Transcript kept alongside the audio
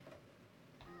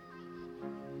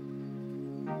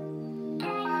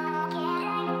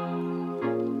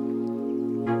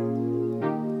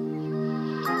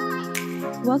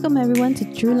Welcome everyone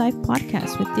to True Life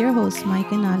Podcast with your hosts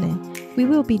Mike and Ale. We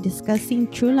will be discussing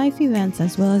true life events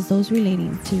as well as those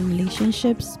relating to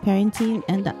relationships, parenting,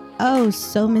 and the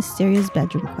so mysterious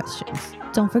bedroom questions.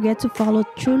 Don't forget to follow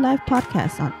True Life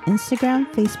Podcast on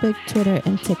Instagram, Facebook, Twitter,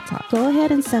 and TikTok. Go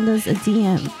ahead and send us a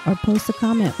DM or post a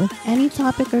comment with any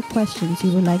topic or questions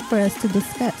you would like for us to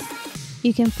discuss.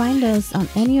 You can find us on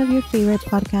any of your favorite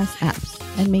podcast apps.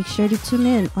 And make sure to tune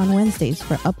in on Wednesdays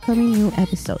for upcoming new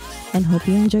episodes. And hope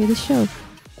you enjoy the show.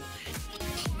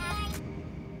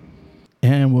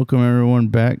 And welcome everyone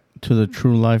back to the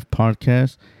True Life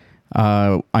Podcast.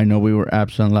 I know we were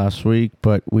absent last week,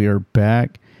 but we are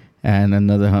back. And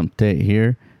another hump day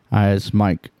here. It's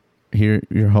Mike here,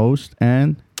 your host.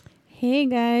 And hey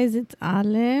guys, it's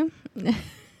Ale.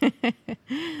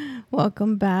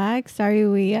 Welcome back. Sorry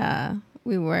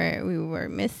we were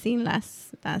missing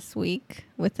last week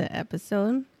with the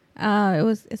episode.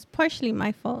 It's partially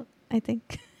my fault, I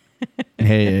think.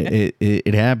 hey,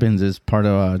 it happens. It's part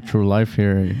of True Life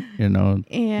here. You know,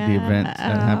 yeah, the events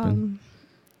that happen.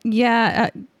 Yeah,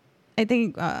 I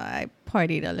think I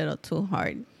partied a little too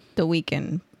hard the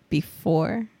weekend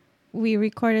before we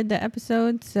recorded the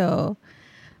episode, so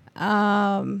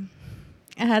I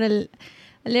had a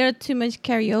little too much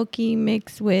karaoke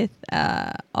mixed with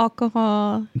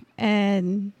alcohol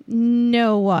and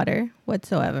no water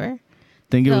whatsoever.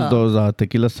 I think it was those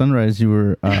tequila sunrise you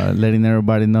were letting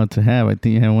everybody know to have. I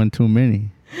think you had one too many.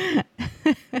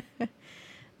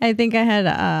 I think I had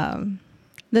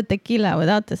the tequila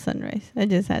without the sunrise. I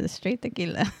just had a straight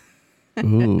tequila.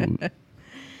 Ooh.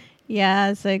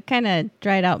 Yeah, so it kind of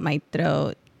dried out my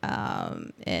throat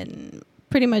and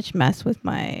pretty much messed with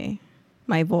my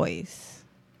voice.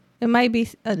 It might be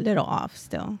a little off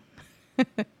still.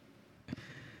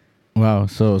 Wow.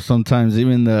 So sometimes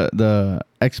even the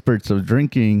experts of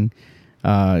drinking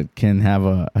can have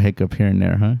a hiccup here and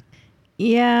there, huh?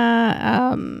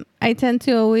 Yeah. I tend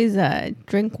to always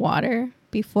drink water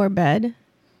before bed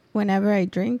whenever I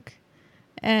drink.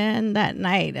 And that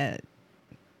night,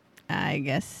 I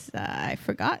guess I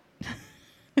forgot.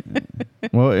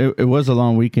 Well, it was a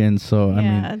long weekend, so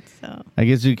I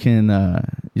guess you can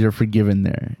you're forgiven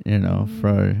there, you know,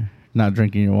 for not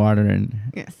drinking your water. And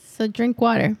yes, so drink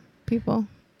water, people.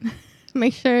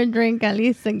 Make sure to drink at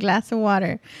least a glass of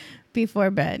water before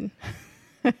bed.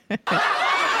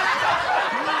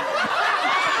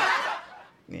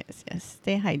 Yes,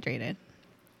 stay hydrated.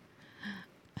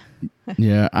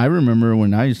 Yeah, I remember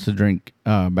when I used to drink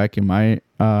back in my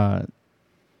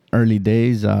early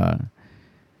days.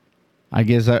 I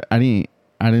guess I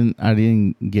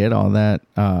didn't get all that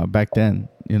back then,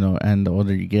 you know. And the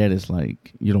older you get, it's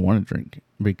like you don't want to drink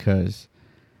because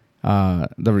the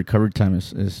recovery time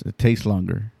is it takes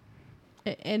longer.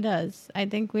 It does. I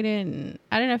think we didn't.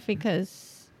 I don't know if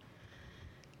because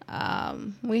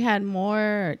we had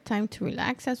more time to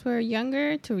relax as we were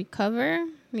younger, to recover,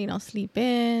 you know, sleep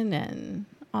in and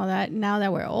all that. Now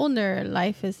that we're older,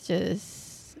 life is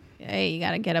just, hey, you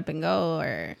got to get up and go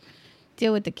or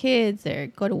deal with the kids or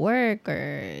go to work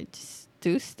or just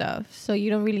do stuff. So you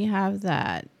don't really have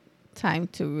that time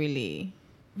to really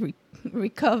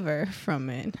recover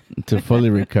from it. To fully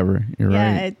recover. You're right.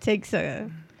 Yeah, it takes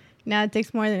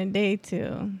more than a day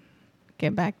to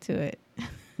get back to it.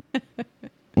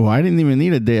 Well, I didn't even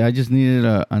need a day. I just needed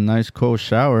a nice cold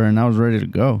shower and I was ready to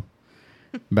go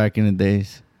back in the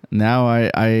days. Now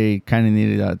I kind of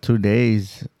needed 2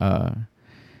 days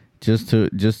just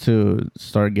to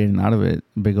start getting out of it.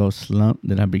 Big old slump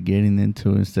that I'd be getting into.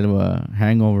 Instead of a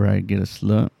hangover, I get a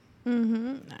slump.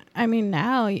 Mm-hmm. I mean,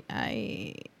 now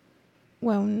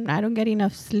when I don't get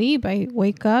enough sleep, I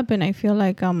wake up and I feel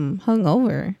like I'm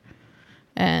hungover.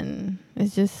 And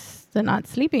it's just the not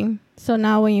sleeping. So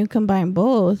now when you combine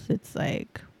both, it's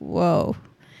like, whoa,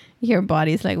 your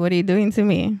body's like, what are you doing to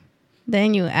me?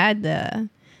 Then you add the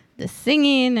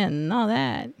singing and all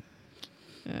that.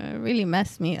 Really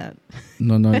messed me up.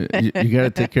 No, you got to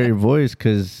take care of your voice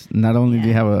because not only do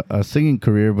you have a singing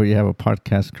career, but you have a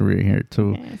podcast career here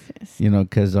too. Yes. You know,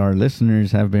 because our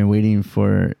listeners have been waiting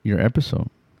for your episode.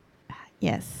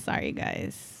 Yes, sorry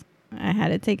guys. I had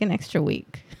to take an extra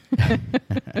week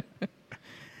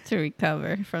to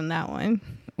recover from that one.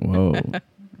 Whoa,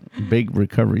 big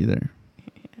recovery there.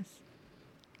 Yes.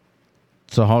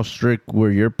 So how strict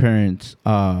were your parents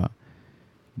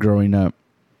growing up?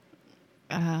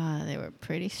 They were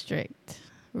pretty strict.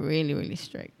 Really, really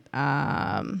strict.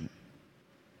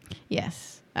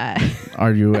 Yes.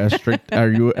 Are you as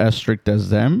strict as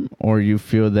them, or you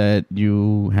feel that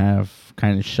you have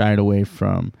kind of shied away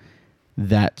from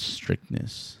that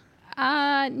strictness?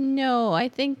 No, I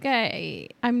think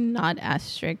I'm not as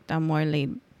strict. I'm more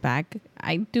laid back.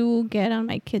 I do get on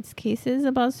my kids' cases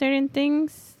about certain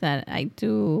things that I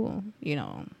do,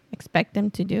 expect them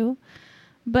to do.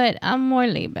 But I'm more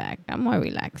laid back. I'm more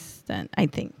relaxed than I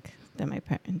think than my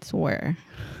parents were.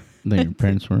 Than your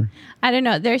parents were? I don't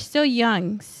know. They're still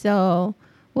young, so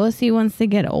we'll see once they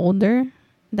get older.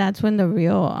 That's when the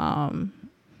real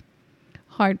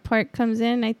hard part comes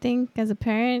in, I think, as a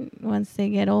parent. Once they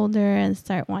get older and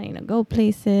start wanting to go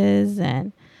places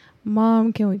and,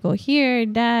 Mom, can we go here?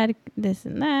 Dad, this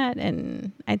and that.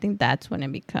 And I think that's when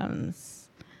it becomes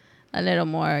a little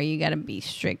more, you got to be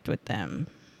strict with them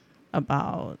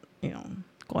about,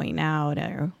 going out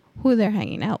or who they're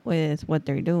hanging out with, what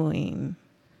they're doing.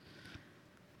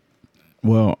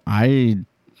 Well, I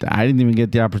didn't even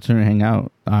get the opportunity to hang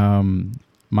out.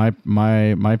 My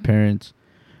parents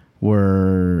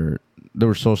were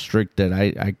so strict that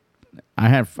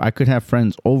I could have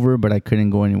friends over, but I couldn't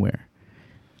go anywhere.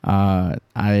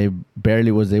 I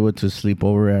barely was able to sleep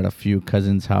over at a few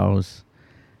cousins' house.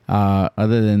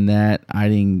 Other than that,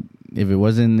 if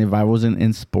I wasn't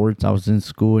in sports, I was in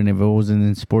school, and if I wasn't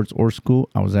in sports or school,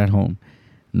 I was at home,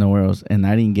 nowhere else. And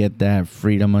I didn't get that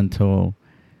freedom until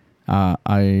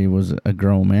I was a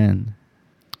grown man.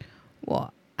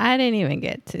 Well, I didn't even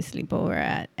get to sleep over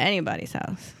at anybody's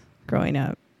house growing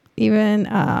up. Even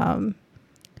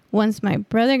once my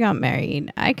brother got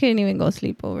married, I couldn't even go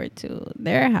sleep over to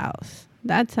their house.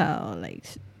 That's how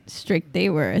strict they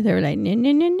were. They were like, no,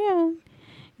 no, no, no.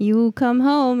 You come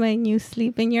home and you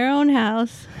sleep in your own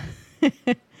house.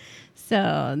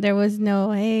 So there was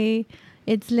no, hey,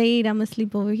 it's late, I'm going to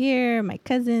sleep over here. My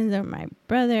cousins or my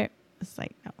brother. It's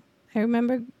like, no. I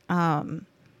remember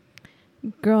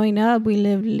growing up, we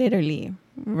lived literally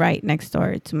right next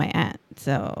door to my aunt.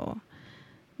 So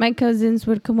my cousins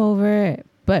would come over,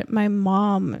 but my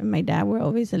mom and my dad were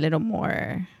always a little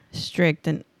more strict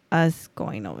than us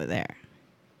going over there.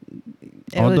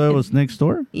 Although it was next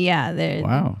door? Yeah.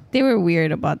 Wow. They were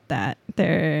weird about that.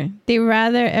 They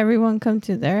rather everyone come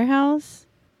to their house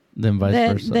than vice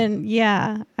versa. Then,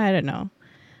 yeah, I don't know.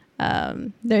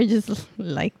 They're just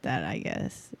like that, I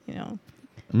guess,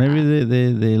 Maybe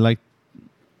they like,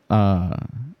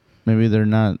 maybe they're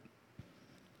not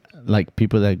like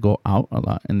people that go out a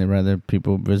lot, and they rather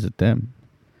people visit them.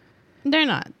 They're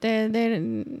not.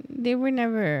 They were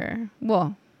never,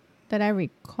 well, that I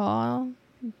recall,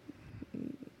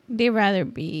 they rather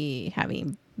be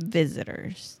having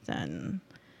visitors than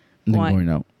going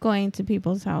out. Going to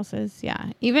people's houses.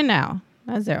 Yeah. Even now,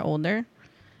 as they're older,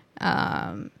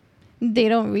 they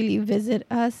don't really visit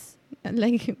us.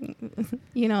 Like,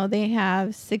 they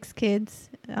have 6 kids.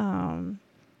 We're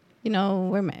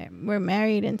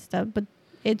married and stuff, but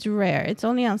it's rare. It's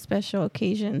only on special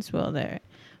occasions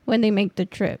when they make the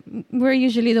trip. We're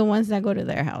usually the ones that go to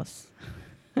their house.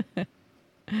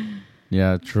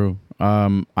 Yeah, true.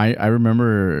 I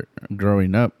remember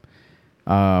growing up,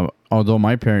 although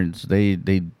my parents, they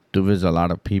do visit a lot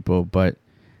of people, but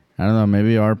I don't know,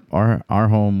 maybe our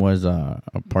home was a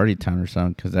party town or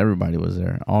something, because everybody was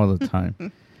there all the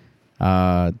time.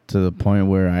 To the point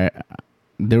where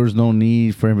there was no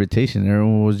need for invitation.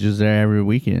 Everyone was just there every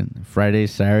weekend, Friday,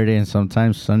 Saturday, and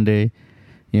sometimes Sunday,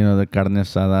 the carne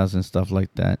asadas and stuff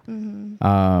like that.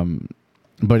 Mm-hmm.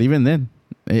 But even then,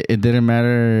 it didn't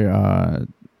matter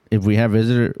if we had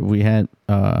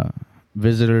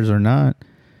visitors or not.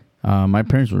 My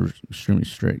parents were extremely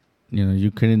strict.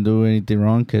 You couldn't do anything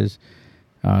wrong, because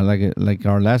like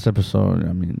our last episode,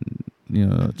 I mean,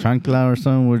 chancla or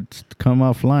something would come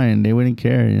out flying. They wouldn't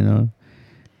care,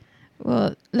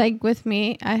 Well, like with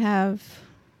me, I have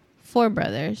 4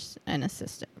 brothers and a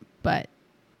sister, but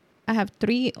I have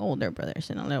 3 older brothers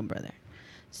and a little brother.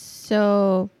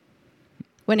 So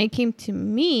when it came to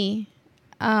me,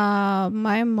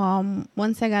 my mom,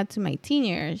 once I got to my teen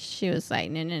years, she was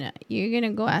like, no, you're going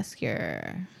to go ask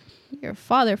your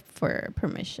father for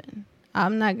permission.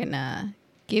 I'm not going to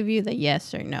give you the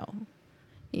yes or no,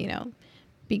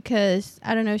 because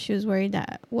I don't know, she was worried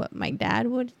that what my dad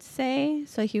would say.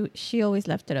 So she always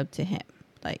left it up to him.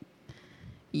 Like,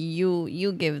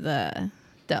 you give the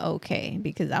okay,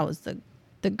 because I was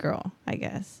the girl, I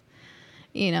guess,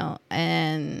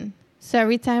 and so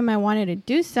every time I wanted to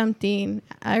do something,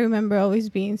 I remember always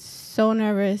being so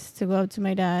nervous to go up to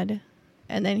my dad.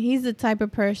 And then he's the type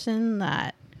of person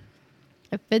that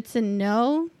if it's a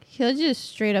no, he'll just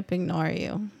straight up ignore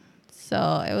you.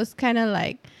 So it was kind of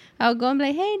like, I'll go and be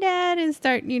like, hey, Dad, and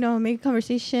start, make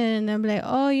conversation. And I'll be like,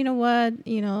 oh, you know what?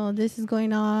 This is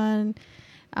going on.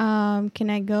 Can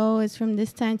I go? It's from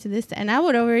this time to this time. And I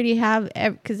would already have,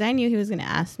 because I knew he was going to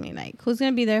ask me, like, who's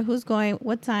going to be there? Who's going?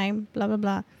 What time? Blah, blah,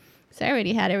 blah. So I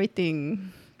already had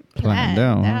everything planned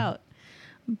out.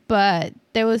 But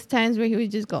there was times where he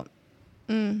would just go,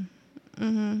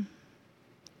 mm-hmm.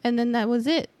 And then that was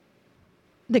it.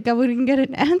 Like, I wouldn't get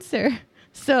an answer.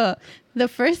 So the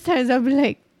first times I'd be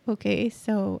like, okay,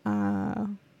 so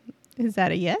is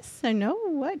that a yes or no?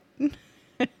 What?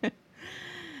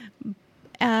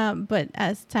 But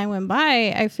as time went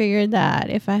by, I figured that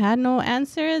if I had no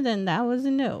answer, then that was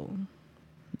a no.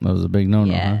 That was a big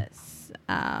no-no, Yes.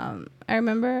 I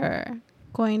remember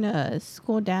going to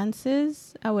school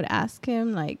dances. I would ask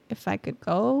him, like, if I could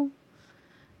go.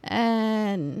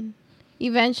 And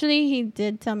eventually he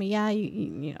did tell me, yeah,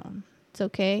 you know, it's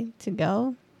okay to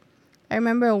go. I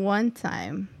remember one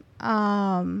time,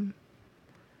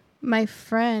 my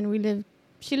friend,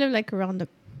 she lived like around the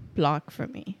block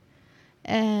from me.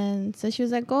 And so she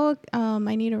was like, oh,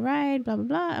 I need a ride, blah, blah,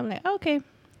 blah. I'm like, okay.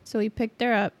 So we picked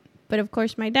her up. But of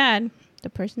course, my dad, the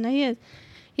person that he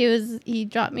is, he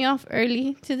dropped me off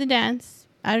early to the dance.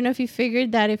 I don't know if he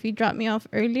figured that if he dropped me off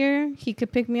earlier, he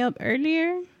could pick me up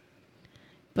earlier.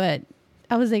 But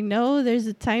I was like, no, there's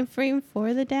a time frame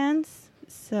for the dance.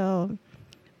 So,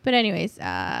 but anyways,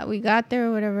 we got there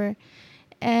or whatever.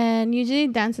 And usually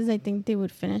dances, I think they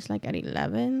would finish like at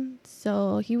 11.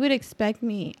 So he would expect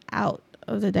me out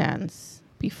of the dance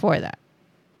before that.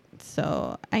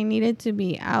 So I needed to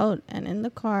be out and in the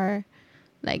car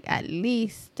like at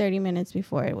least 30 minutes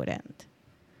before it would end.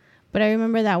 But I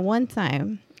remember that one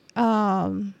time,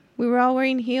 we were all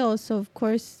wearing heels. So, of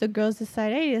course, the girls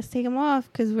decided, hey, let's take them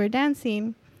off because we're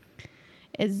dancing.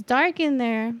 It's dark in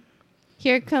there.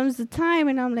 Here comes the time.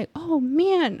 And I'm like, oh,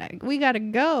 man, we got to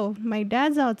go. My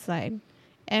dad's outside.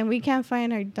 And we can't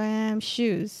find our damn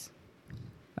shoes.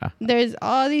 There's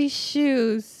all these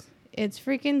shoes. It's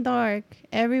freaking dark.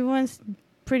 Everyone's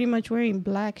pretty much wearing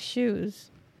black shoes.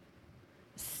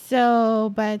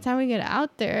 So by the time we get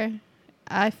out there,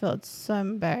 I felt so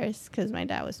embarrassed because my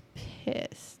dad was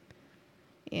pissed,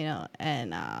 you know,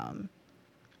 and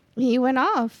he went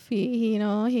off.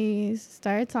 He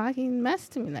started talking mess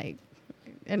to me, like,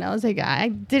 and I was like, I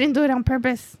didn't do it on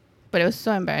purpose, but it was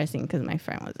so embarrassing because my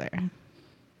friend was there.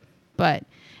 But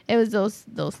it was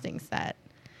those things that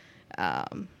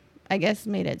I guess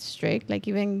made it strict. Like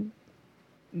even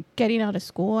getting out of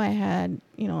school, I had,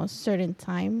 a certain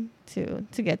time to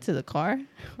get to the car.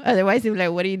 Otherwise, they'd be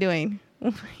like, what are you doing?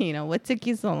 What took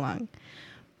you so long?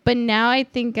 But now I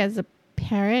think as a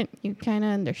parent, you kind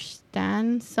of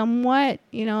understand somewhat,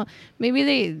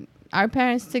 maybe our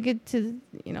parents took it to,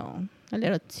 a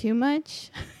little too much.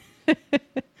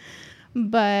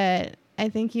 But I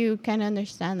think you kind of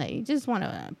understand that you just want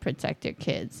to protect your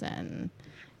kids, and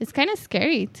it's kind of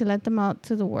scary to let them out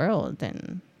to the world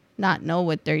and not know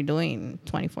what they're doing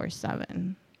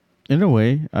 24/7. In a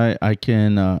way, I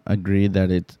can agree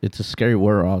that it's a scary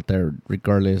world out there,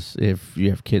 regardless if you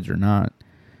have kids or not.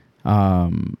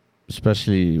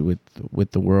 Especially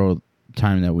with the world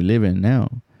time that we live in now.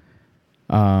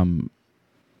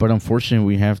 But unfortunately,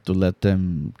 we have to let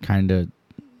them kind of,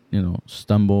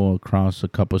 stumble across a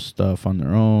couple stuff on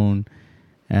their own,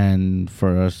 and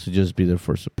for us to just be there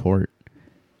for support.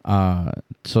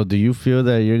 So do you feel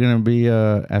that you're gonna be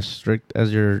as strict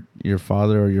as your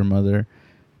father or your mother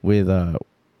with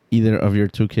either of your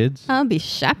two kids? I'll be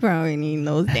chaperoning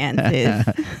those dances.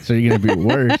 So you're gonna be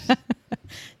worse.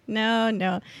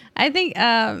 No. I think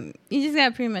you just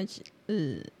gotta pretty much,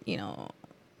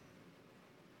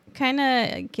 kind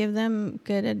of give them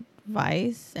good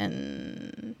advice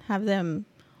and have them,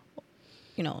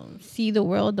 see the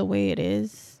world the way it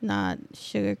is, not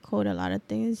sugarcoat a lot of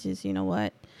things. Just,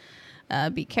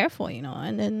 be careful,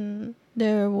 and then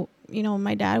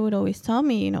my dad would always tell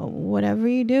me, whatever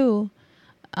you do,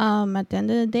 at the end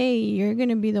of the day, you're going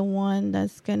to be the one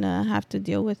that's going to have to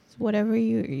deal with whatever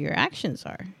your actions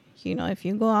are. If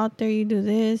you go out there, you do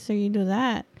this or you do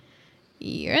that,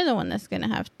 you're the one that's going to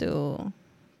have to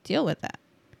deal with that,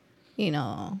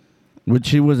 Which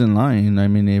he wasn't lying. I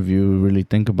mean, if you really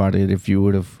think about it, if you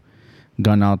would have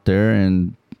gone out there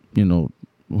and,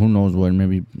 who knows what,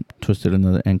 maybe twisted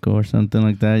another ankle or something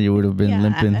like that, you would have been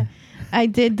limping. I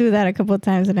did do that a couple of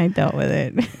times and I dealt with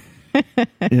it.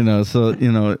 So,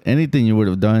 anything you would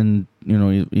have done,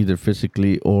 either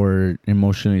physically or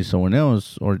emotionally someone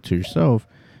else or to yourself,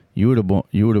 you would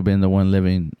have been the one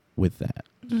living with that.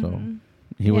 Mm-hmm. So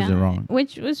he wasn't wrong.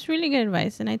 Which was really good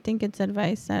advice. And I think it's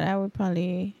advice that I would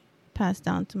probably pass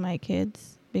down to my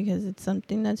kids because it's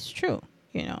something that's true,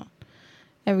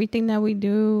 Everything that we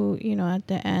do, at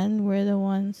the end, we're the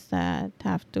ones that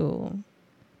have to,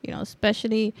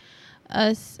 especially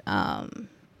us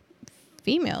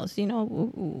females,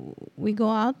 we go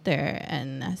out there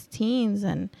and as teens,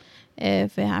 and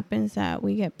if it happens that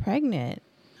we get pregnant,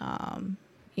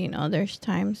 There's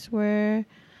times where,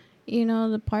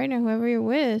 the partner, whoever you're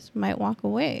with, might walk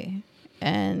away,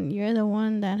 and you're the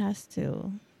one that has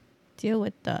to deal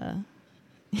with the,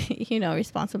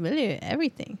 responsibility of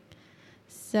everything.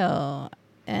 So,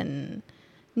 and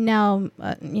now,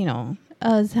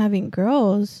 us having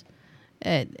girls,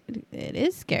 it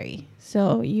is scary.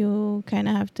 So you kind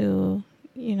of have to,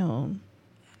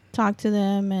 talk to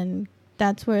them, and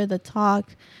that's where the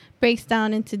talk breaks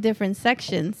down into different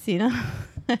sections,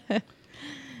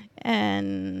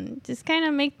 and just kind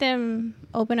of make them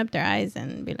open up their eyes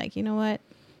and be like, you know what,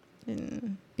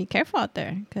 and be careful out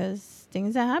there, because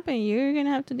things that happen, you're gonna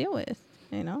have to deal with,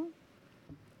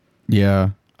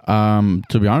 Yeah.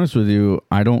 To be honest with you,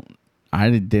 I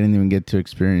didn't even get to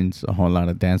experience a whole lot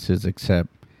of dances except,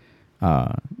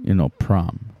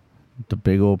 prom, the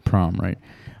big old prom, right?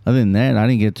 Other than that, I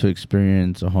didn't get to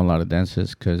experience a whole lot of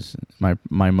dances because my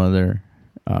mother,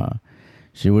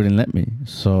 she wouldn't let me.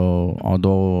 So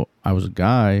although I was a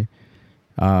guy,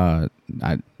 it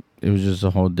was just a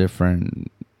whole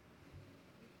different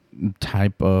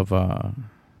type of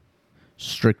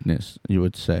strictness, you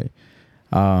would say.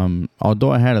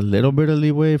 Although I had a little bit of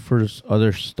leeway for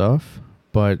other stuff,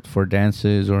 but for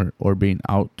dances or being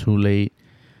out too late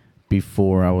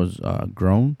before I was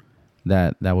grown,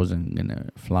 that wasn't gonna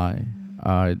fly.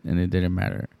 And it didn't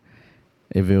matter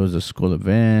if it was a school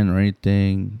event or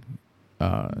anything.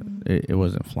 It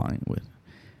wasn't flying with.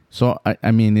 So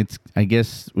I mean, I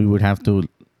guess we would have to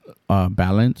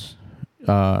balance,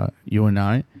 you and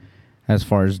I, as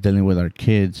far as dealing with our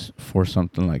kids for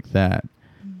something like that.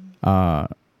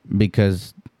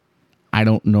 Because I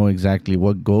don't know exactly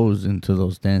what goes into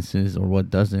those dances or what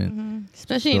doesn't. Mm-hmm.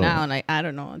 Especially now, like, I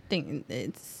don't know. I think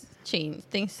it's changed.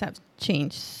 Things have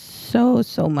changed so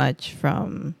much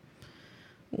from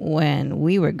when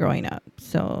we were growing up.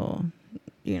 So,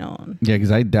 Yeah,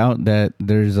 because I doubt that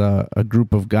there's a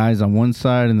group of guys on one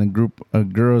side and a group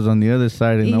of girls on the other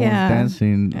side, and no one's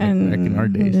dancing back in our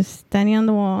days. Just standing on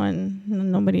the wall and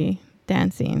nobody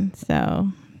dancing. So,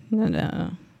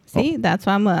 no. See, that's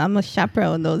why I'm a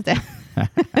chaperone those days.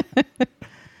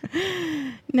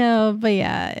 No, but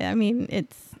yeah, I mean,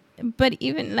 but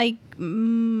even like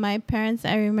my parents,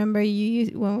 I remember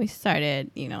when we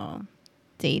started,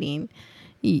 dating,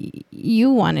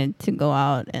 you wanted to go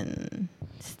out and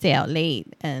stay out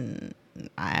late. And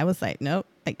I was like, nope,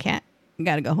 I can't. I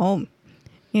got to go home.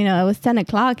 It was 10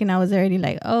 o'clock and I was already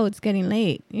like, oh, it's getting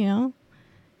late,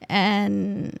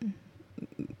 and,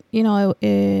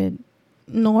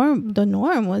 the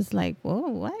norm was like, whoa,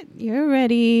 what? You're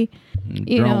already,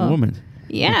 grown woman.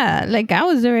 Yeah, like I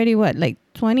was already, what, like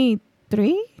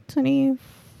 23, 20,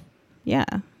 yeah,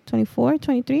 24,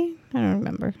 23? I don't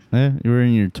remember. Yeah, you were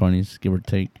in your 20s, give or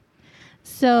take.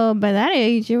 So by that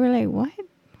age, you were like, what?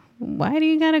 Why do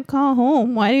you got to call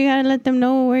home? Why do you got to let them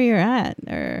know where you're at?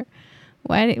 Or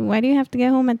why do you have to get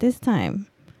home at this time?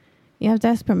 You have to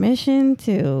ask permission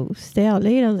to stay out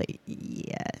late? I was like,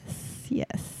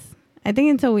 yes. I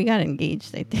think until we got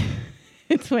engaged, I think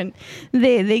it's when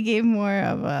they gave more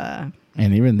of a...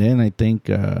 And even then, I think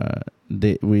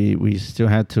we still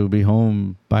had to be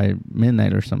home by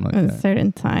midnight or something like that. A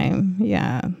certain time,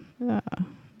 yeah.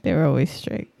 They were always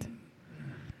strict.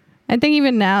 I think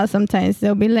even now, sometimes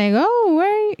they'll be like,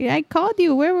 oh, I called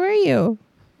you. Where were you?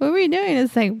 What were you doing?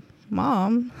 It's like,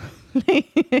 Mom.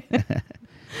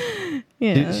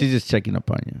 She's just checking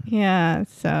up on you. Yeah,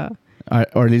 so...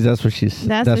 or at least that's what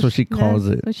what she calls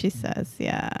it. That's what she says,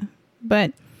 yeah.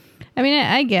 But, I mean,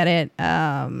 I get it.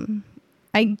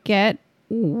 I get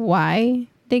why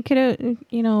they could have,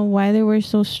 why they were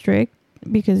so strict,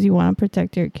 because you want to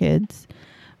protect your kids.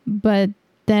 But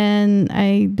then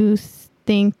I do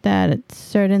think that at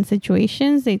certain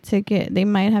situations, they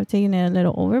might have taken it a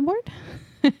little overboard.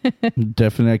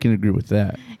 Definitely, I can agree with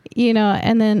that.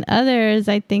 And then others,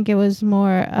 I think it was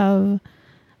more of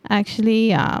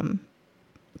actually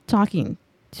talking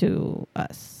to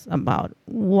us about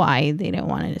why they didn't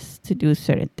want us to do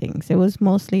certain things. It was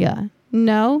mostly a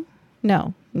no,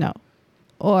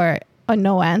 or a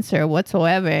no answer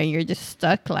whatsoever, and you're just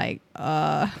stuck like,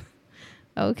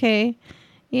 okay,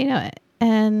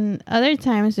 and other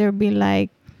times there would be like,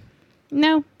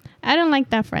 no, I don't like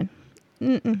that friend.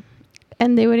 Mm-mm.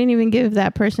 And they wouldn't even give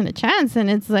that person a chance. And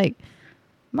it's like,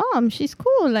 Mom, she's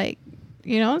cool. Like,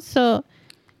 so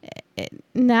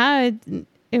now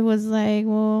it was like,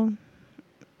 well,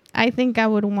 I think I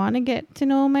would want to get to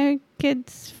know my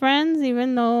kids' friends,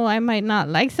 even though I might not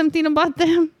like something about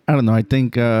them. I don't know. I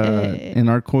think in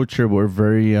our culture, we're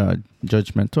very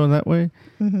judgmental that way.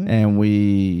 Mm-hmm. And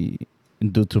we,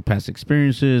 due to past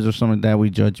experiences or something like that,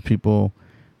 we judge people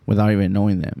without even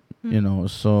knowing them, mm-hmm.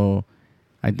 So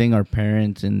I think our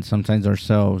parents and sometimes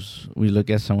ourselves, we look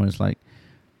at someone as like,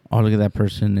 oh, look at that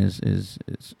person is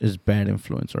bad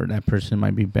influence, or that person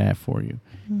might be bad for you.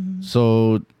 Mm-hmm.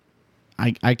 So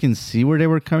I can see where they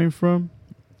were coming from,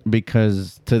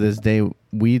 because to this day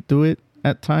we do it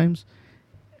at times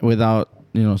without,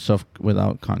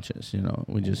 without conscious,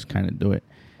 we just kind of do it.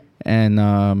 And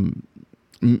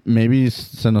maybe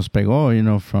se nos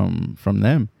pegó, from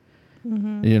them.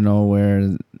 Mm-hmm.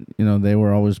 Where, they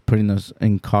were always putting us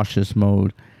in cautious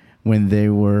mode when they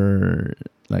were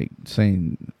like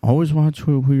saying, always watch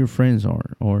who your friends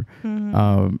are, or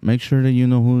Mm-hmm. make sure that you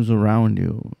know who's around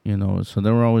you, so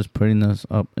they were always putting us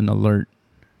up in alert.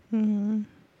 Mm-hmm.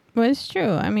 Well, it's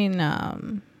true. I mean,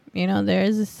 there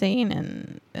is a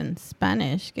saying in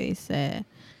Spanish que dice,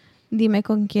 dime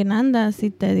con quién andas y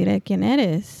te diré quién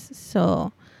eres.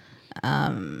 So,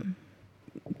 um,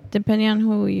 depending on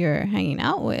who you're hanging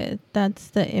out with, that's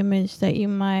the image that you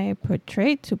might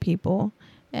portray to people.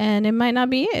 And it might not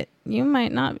be it. You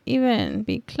might not even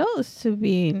be close to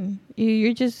being,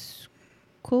 you're just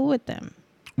cool with them.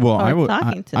 Well, Or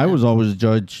talking to I them. was always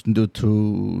judged due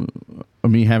to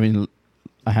me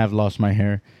I have lost my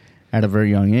hair at a very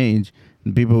young age.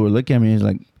 And people would look at me as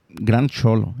like, gran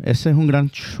cholo. Ese es un gran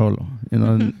cholo.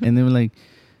 And they were like,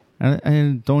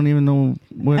 I don't even know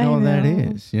what I all that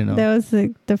know. is, That was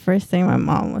the first thing my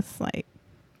mom was like,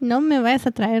 no me vayas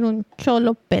a traer un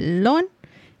cholo pelón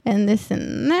and this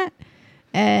and that.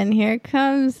 And here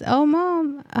comes, oh,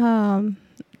 Mom,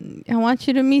 I want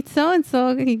you to meet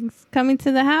so-and-so. He's coming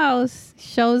to the house.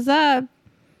 Shows up.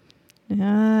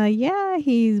 Yeah,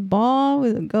 he's bald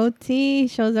with a goatee. He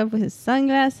shows up with his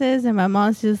sunglasses. And my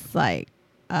mom's just like,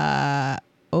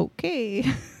 okay.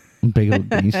 Big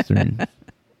old Eastern.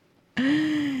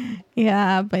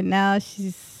 Yeah, but now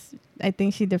I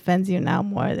think she defends you now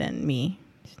more than me.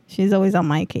 She's always on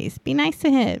my case. Be nice to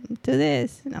him. Do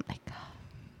this. And I'm like, oh,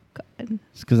 God.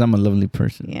 It's because I'm a lovely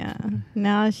person. Yeah.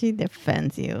 Now she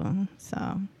defends you.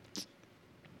 So.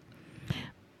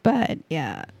 But,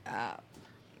 yeah.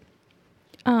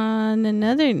 On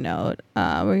another note,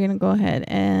 we're going to go ahead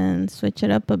and switch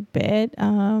it up a bit.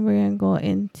 We're going to go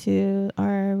into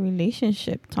our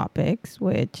relationship topics,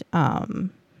 which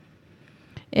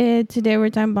today we're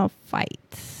talking about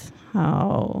fights.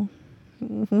 How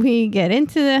we get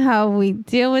into them, how we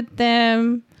deal with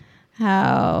them,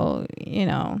 how,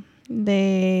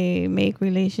 they make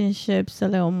relationships a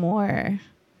little more,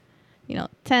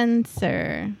 tense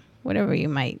or whatever you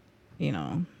might,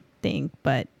 think.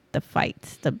 But the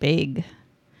fights, the big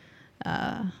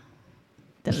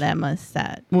dilemmas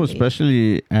that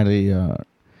especially at the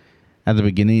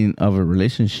beginning of a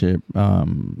relationship,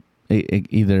 it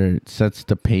either sets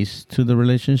the pace to the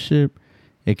relationship,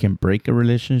 it can break a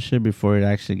relationship before it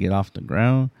actually get off the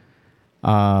ground,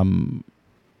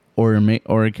 or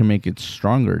it can make it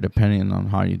stronger depending on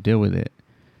how you deal with it.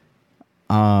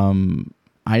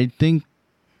 I think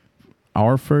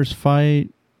our first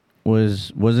fight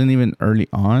wasn't even early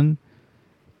on,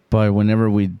 but whenever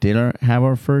we did have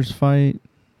our first fight,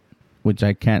 which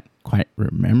I can't quite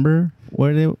remember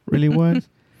what it really was.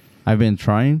 I've been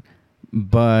trying,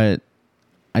 but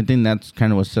I think that's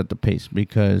kind of what set the pace,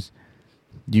 because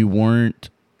you weren't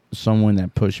someone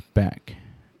that pushed back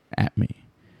at me.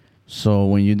 So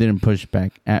when you didn't push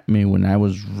back at me when I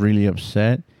was really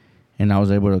upset, and I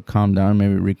was able to calm down,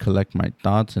 maybe recollect my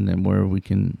thoughts, and then where we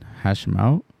can hash them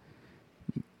out,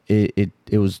 it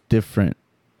was different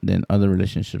than other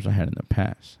relationships I had in the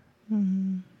past.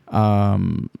 Mm-hmm.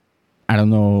 I don't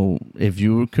know if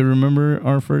you could remember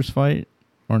our first fight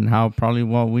or how probably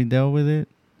what we dealt with it.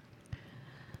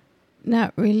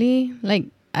 Not really. Like,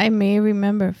 I may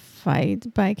remember fights,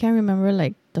 but I can't remember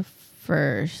like the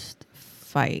first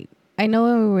fight. I know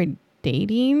when we were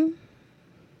dating,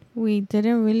 we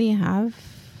didn't really have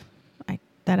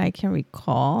that I can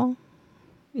recall.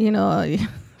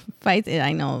 Fights.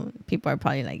 I know people are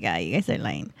probably like, yeah, you guys are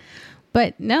lying.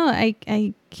 But no, I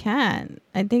can't.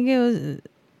 I think it was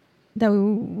that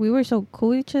we were so cool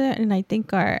with each other, and I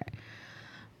think our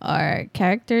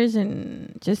characters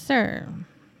and just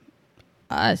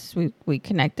us, we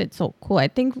connected so cool. I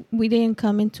think we didn't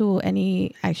come into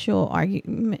any actual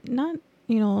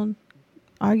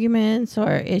arguments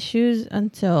or issues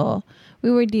until we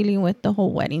were dealing with the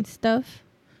whole wedding stuff,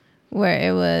 where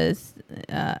it was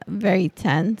very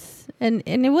tense, and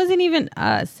it wasn't even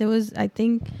us. It was, I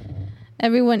think,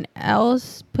 everyone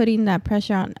else putting that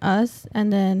pressure on us,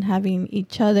 and then having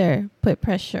each other put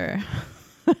pressure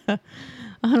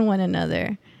on one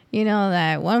another.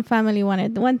 That one family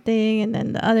wanted one thing and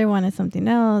then the other wanted something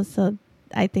else. So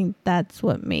I think that's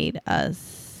what made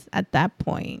us at that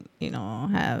point,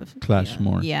 have clash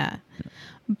more. Yeah.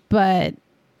 But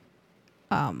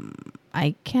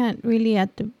I can't really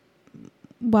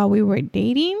while we were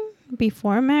dating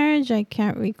before marriage, I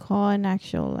can't recall an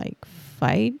actual like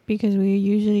fight, because we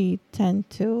usually tend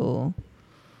to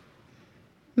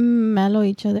mellow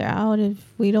each other out if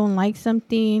we don't like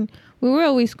something. We were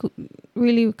always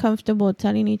really comfortable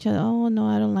telling each other, oh no,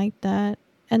 I don't like that,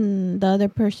 and the other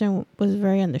person was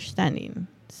very understanding.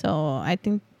 So I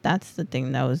think that's the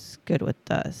thing that was good with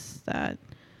us, that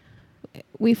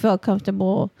we felt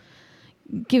comfortable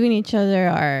giving each other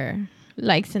our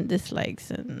likes and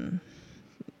dislikes, and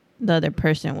the other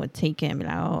person would take it and be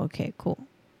like, oh, okay, cool.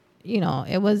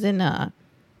 It wasn't a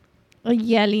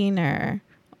yelling or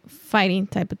fighting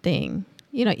type of thing.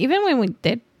 Even when we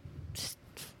did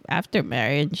after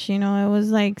marriage, it was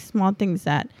like small things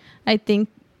that I think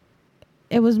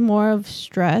it was more of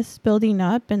stress building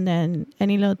up, and then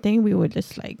any little thing we would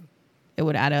just like, it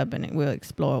would add up and it will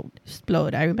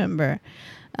explode. I remember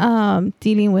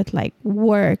dealing with like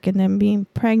work, and then being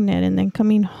pregnant, and then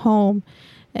coming home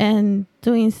and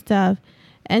doing stuff,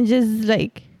 and just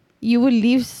like you would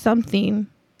leave something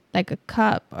like a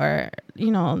cup, or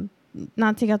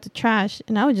not take out the trash,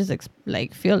 and I would just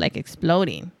feel like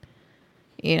exploding,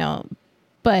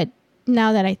 but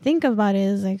now that I think about it,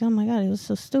 it's like, oh my God, it was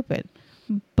so stupid.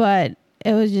 But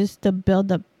it was just the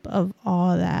buildup of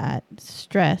all that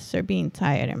stress or being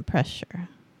tired and pressure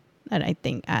that I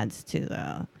think adds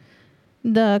to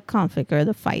the conflict or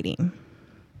the fighting.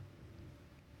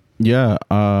 Yeah.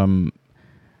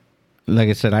 Like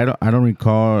I said, I don't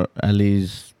recall, at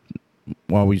least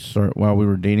while we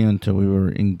were dating, until we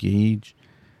were engaged.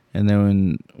 And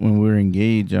then when we were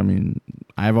engaged, I mean,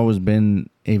 I've always been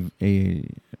a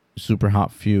super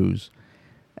hot fuse.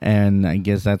 And I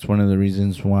guess that's one of the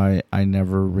reasons why I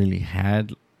never really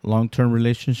had long-term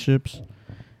relationships.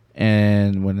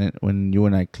 And when you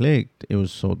and I clicked, it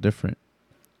was so different.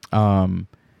 But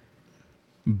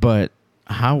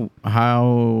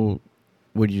how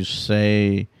would you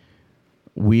say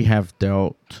we have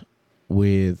dealt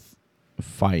with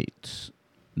fights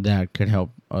that could help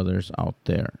others out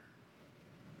there?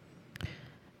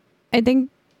 I think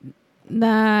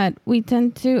that we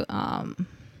tend to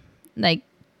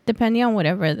depending on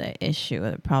whatever the issue or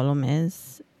the problem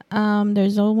is,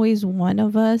 there's always one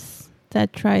of us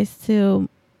that tries to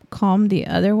calm the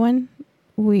other one.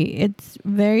 It's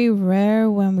very rare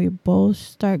when we both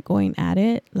start going at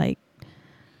it. Like,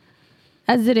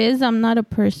 as it is, I'm not a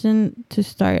person to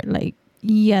start like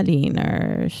yelling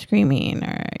or screaming,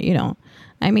 or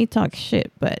I may talk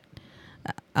shit, but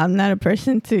I'm not a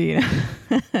person to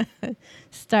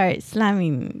start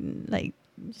slamming, like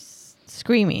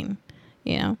screaming.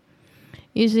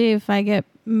 Usually if I get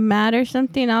mad or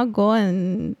something, I'll go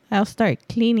and I'll start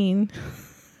cleaning.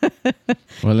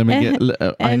 Well, let me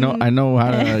I know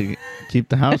how to keep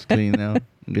the house clean now.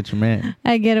 Get your man.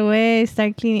 I get away,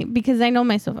 start cleaning, because I know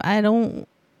myself. I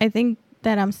think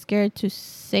that I'm scared to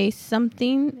say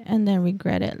something and then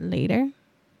regret it later,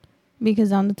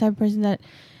 because I'm the type of person that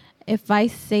if I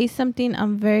say something,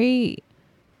 I'm very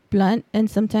blunt, and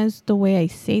sometimes the way I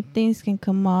say things can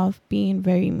come off being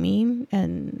very mean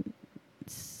and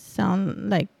sound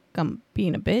like I'm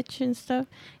being a bitch and stuff,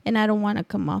 and I don't want to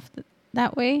come off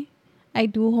that way. I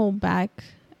do hold back.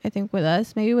 I think with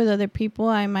us, maybe with other people,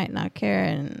 I might not care,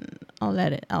 and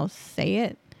I'll say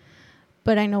it.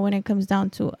 But I know when it comes down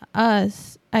to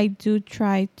us, I do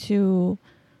try to,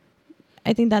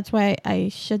 I think that's why I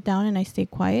shut down and I stay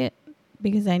quiet,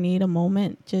 because I need a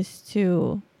moment just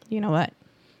to, let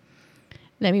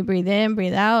me breathe in,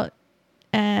 breathe out,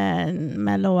 and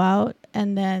mellow out,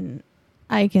 and then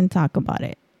I can talk about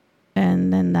it.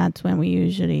 And then that's when we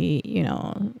usually,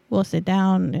 we'll sit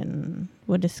down and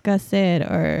we'll discuss it,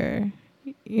 or,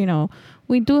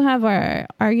 we do have our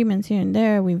arguments here and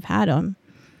there. We've had them.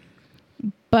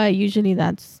 But usually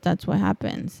that's what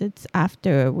happens. It's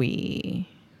after we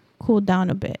cool down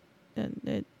a bit.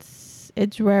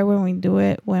 It's rare when we do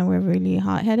it when we're really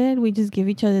hot-headed. We just give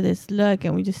each other this look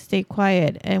and we just stay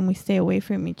quiet and we stay away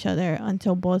from each other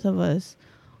until both of us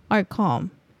are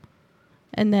calm.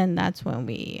 And then that's when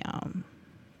we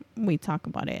talk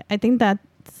about it. I think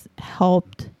that's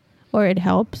helped, or it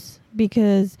helps,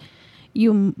 because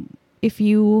if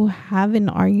you have an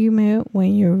argument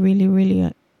when you're really,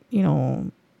 really,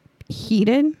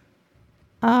 heated,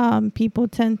 people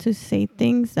tend to say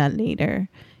things that later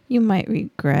you might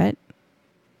regret,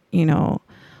 or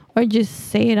just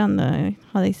say it on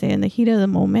how they say, in the heat of the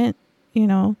moment,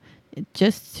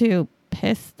 just to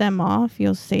piss them off.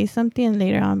 You'll say something and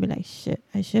later on be like, shit,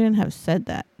 I shouldn't have said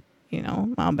that,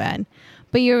 my bad.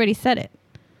 But you already said it.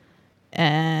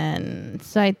 And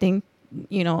so I think,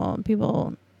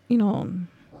 people,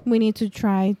 we need to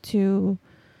try to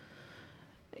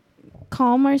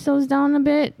calm ourselves down a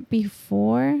bit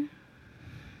before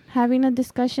having a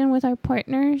discussion with our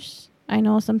partners. I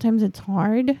know sometimes it's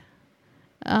hard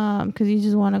because you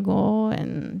just want to go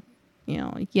and,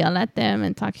 yell at them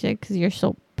and talk shit because you're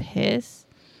so pissed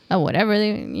at whatever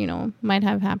they, might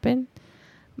have happened.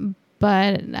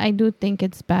 But I do think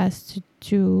it's best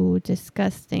to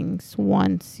discuss things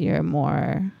once you're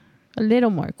a little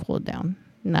more cooled down,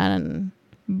 not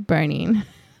burning.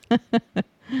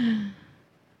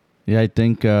 Yeah, I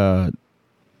think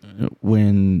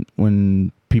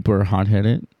when people are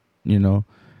hot-headed,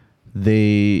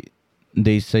 they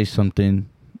say something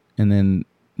and then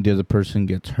the other person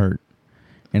gets hurt.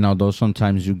 And although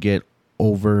sometimes you get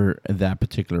over that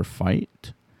particular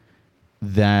fight,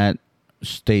 that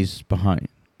stays behind,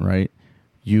 right?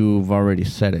 You've already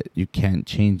said it. You can't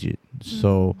change it. Mm-hmm.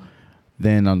 So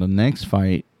then on the next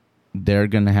fight, they're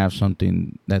going to have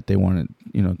something that they want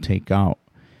to, take out.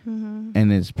 Mm-hmm.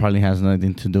 And it probably has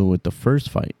nothing to do with the first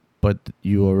fight, but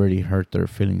you already hurt their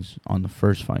feelings on the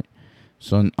first fight.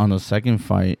 So on the second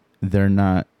fight, they're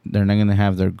not going to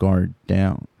have their guard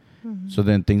down. Mm-hmm. So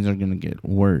then things are going to get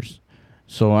worse.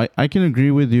 So I can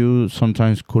agree with you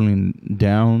sometimes cooling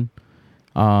down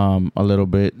a little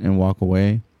bit and walk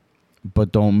away,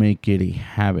 but don't make it a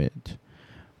habit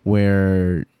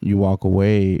where you walk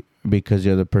away because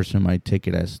the other person might take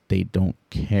it as they don't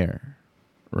care,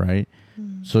 right?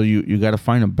 Mm-hmm. So you got to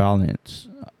find a balance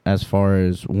as far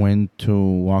as when to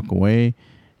walk away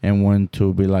and when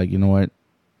to be like, you know what,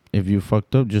 if you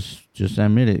fucked up, just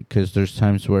admit it, because there's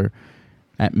times where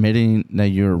admitting that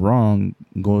you're wrong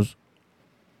goes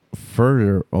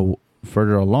further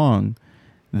along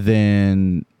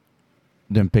than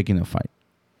picking a fight,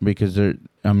 because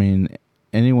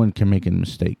anyone can make a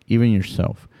mistake, even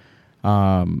yourself.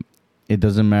 It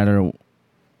doesn't matter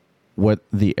what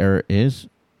the error is.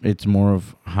 It's more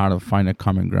of how to find a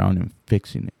common ground and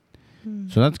fixing it.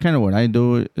 So that's kind of what I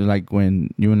do. Like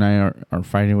when you and I are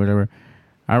fighting, whatever,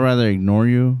 I'd rather ignore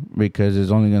you because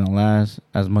it's only going to last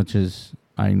as much as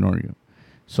I ignore you.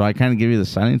 So I kind of give you the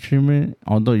silent treatment,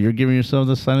 although you're giving yourself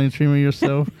the silent treatment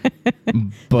yourself.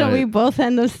 But so we both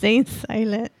end up staying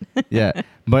silent. Yeah.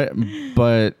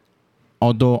 But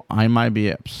although I might be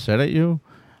upset at you,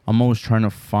 I'm always trying to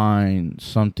find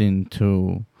something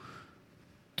to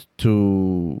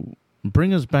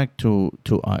bring us back to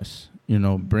us,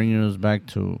 bringing us back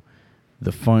to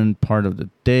the fun part of the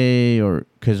day, or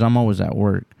because I'm always at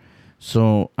work.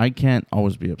 So I can't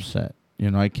always be upset.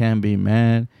 I can't be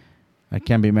mad. I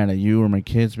can't be mad at you or my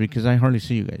kids because I hardly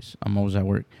see you guys. I'm always at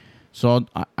work. So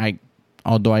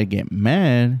although I get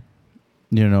mad,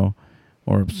 or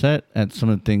upset at some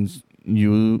of the things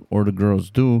you or the girls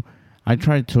do, I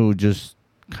try to just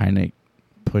kind of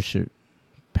push it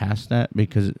past that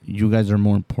because you guys are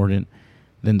more important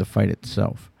than the fight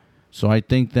itself. So I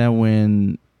think that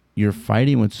when you're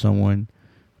fighting with someone,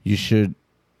 you should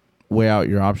weigh out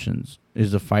your options.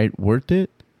 Is the fight worth it?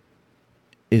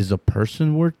 Is the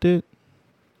person worth it?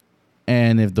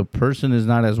 And if the person is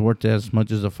not as worth it as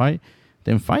much as the fight,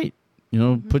 then fight.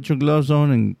 Put your gloves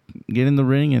on and get in the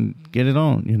ring and get it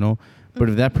on, But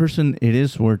if that person, it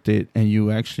is worth it and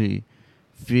you actually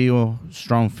feel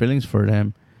strong feelings for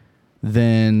them,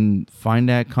 then find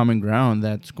that common ground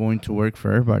that's going to work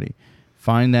for everybody.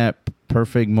 Find that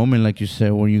perfect moment, like you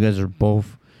said, where you guys are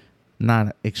both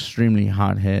not extremely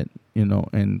hothead,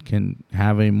 and can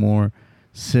have a more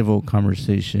civil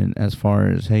conversation as far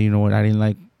as, hey, you know what, I didn't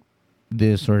like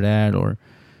this or that, or,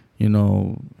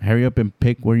 hurry up and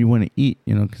pick where you want to eat,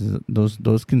 because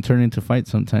those can turn into fights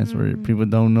sometimes where people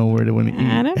don't know where they want to eat.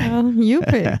 I don't know. You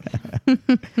pick.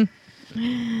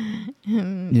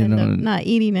 Not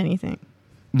eating anything.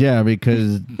 Yeah,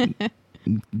 because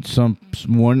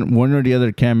one or the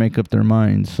other can't make up their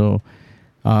mind. So,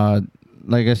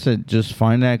 like I said, just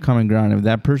find that common ground. If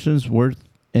that person's worth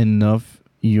enough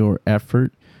your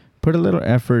effort, put a little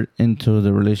effort into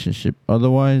the relationship.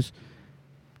 Otherwise,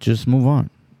 just move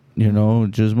on.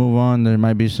 Just move on. There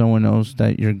might be someone else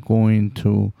that you're going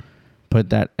to put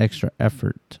that extra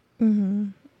effort. Mm-hmm.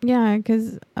 Yeah,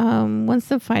 because once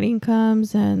the fighting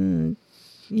comes and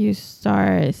you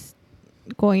start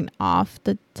going off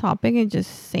the topic and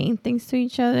just saying things to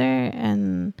each other,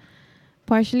 and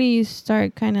partially you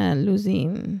start kind of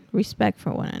losing respect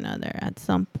for one another at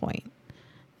some point.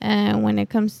 And when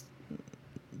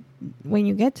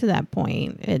you get to that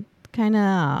point, it kind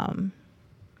of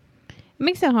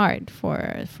makes it hard for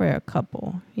a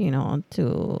couple,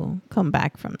 to come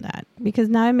back from that, because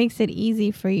now it makes it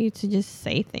easy for you to just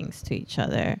say things to each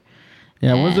other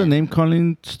Yeah, once the And- name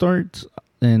calling starts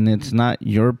and it's not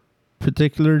your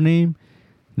particular name,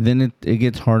 then it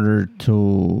gets harder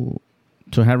to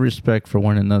have respect for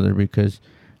one another because,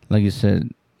 like you said,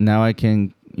 now I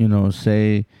can,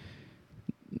 say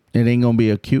it ain't going to be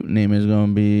a cute name. It's going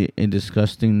to be a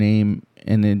disgusting name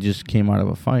and it just came out of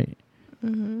a fight.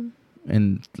 Mm-hmm.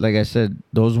 And like I said,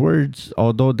 those words,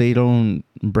 although they don't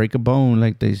break a bone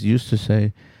like they used to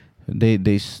say,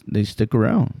 they stick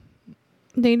around.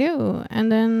 They do.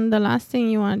 And then the last thing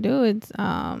you want to do is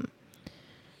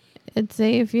it's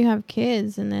say if you have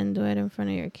kids and then do it in front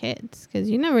of your kids because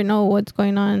you never know what's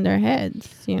going on in their heads,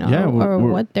 Yeah, or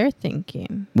what they're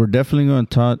thinking. We're definitely going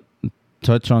to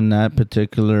touch on that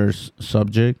particular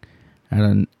subject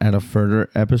at a further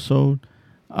episode.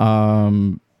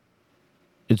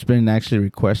 It's been actually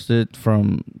requested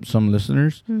from some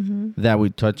listeners that we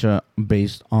touch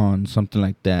based on something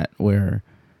like that, where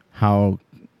how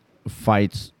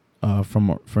fights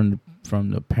from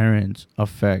the parents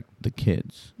affect the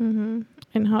kids. Mm-hmm.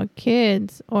 And how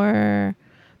kids or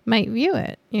might view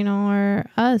it, or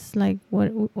us, like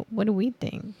what do we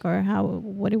think, or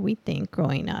what do we think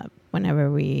growing up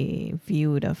whenever we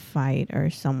viewed a fight or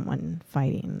someone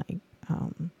fighting, like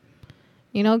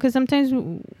because sometimes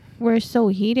we're so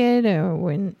heated or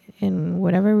we're in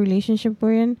whatever relationship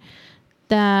we're in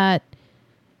that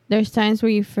there's times where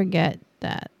you forget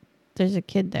that there's a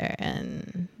kid there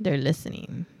and they're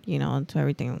listening, to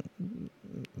everything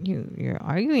you're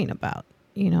arguing about.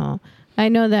 I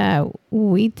know that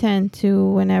we tend to,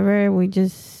 whenever we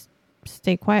just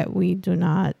stay quiet, we do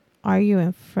not argue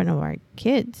in front of our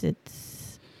kids.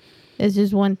 It's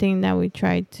just one thing that we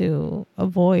try to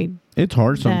avoid. It's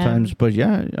hard sometimes, but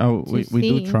yeah, we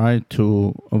do try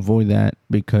to avoid that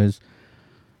because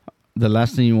the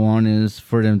last thing you want is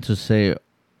for them to say,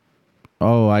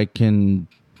 "Oh, I can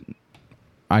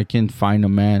find a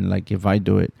man." Like if I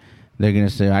do it, they're gonna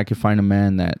say, "I can find a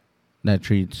man that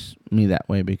treats me that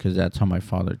way because that's how my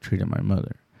father treated my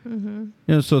mother."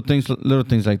 Mm-hmm. So little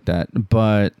things like that.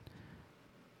 But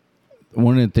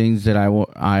one of the things that I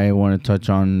want to touch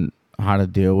on how to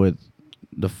deal with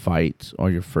the fights or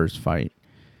your first fight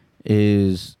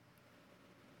is,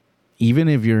 even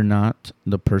if you're not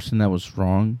the person that was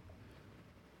wrong,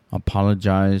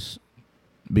 apologize,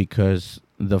 because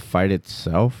the fight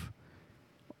itself,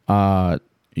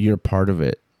 you're part of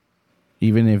it,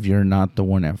 even if you're not the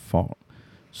one at fault.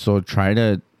 So try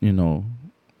to,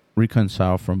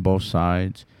 reconcile from both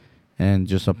sides and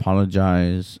just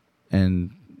apologize.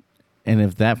 And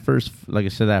if that first, like I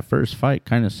said, that first fight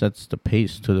kind of sets the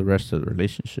pace to the rest of the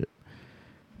relationship,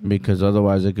 because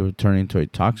otherwise it could turn into a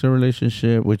toxic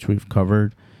relationship, which we've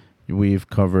covered. We've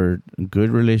covered good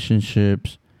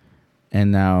relationships,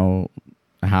 and now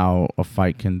how a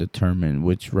fight can determine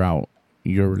which route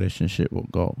your relationship will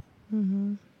go.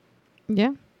 Mm-hmm.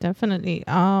 Yeah, definitely.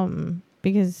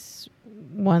 Because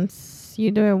once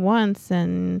you do it once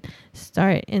and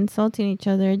start insulting each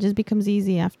other, it just becomes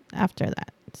easy after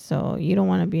that. So you don't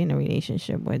want to be in a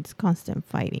relationship where it's constant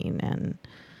fighting and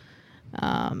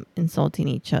insulting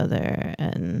each other,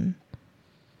 and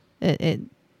it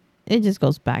just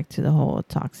goes back to the whole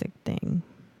toxic thing.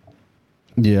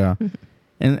 Yeah.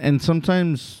 And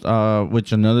sometimes,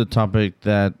 which another topic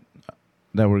that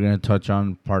we're going to touch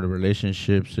on, part of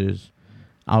relationships, is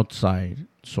outside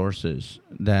sources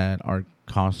that are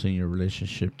causing your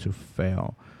relationship to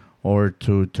fail or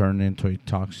to turn into a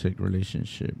toxic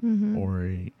relationship or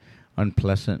a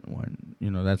unpleasant one.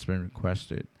 That's been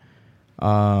requested.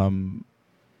 But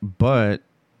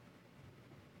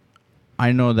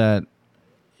I know that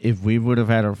if we would have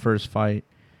had our first fight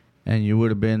and you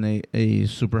would have been a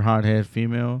super hothead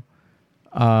female,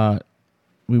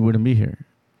 we wouldn't be here.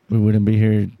 We wouldn't be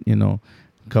here, a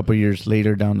couple years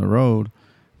later down the road,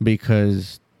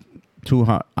 because too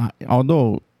hot.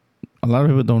 Although a lot of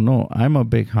people don't know, I'm a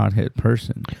big hothead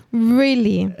person.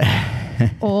 Really?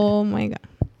 Oh my God.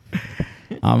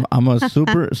 I'm a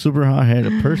super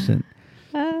hot-headed person,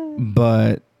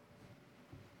 but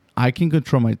I can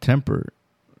control my temper.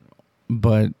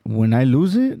 But when I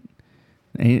lose it,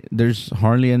 there's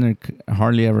hardly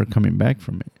ever coming back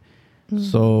from it.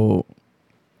 So,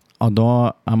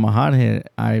 although I'm a hothead,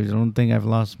 I don't think I've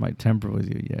lost my temper with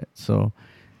you yet. So,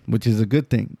 which is a good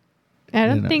thing. I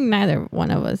don't think neither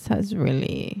one of us has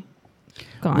really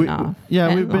gone off.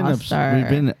 Yeah, we've been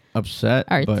upset.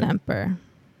 Our temper.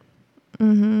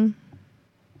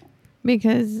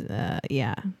 Because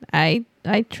I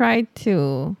tried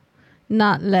to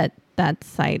not let that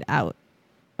side out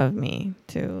of me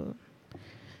to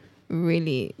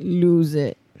really lose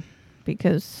it,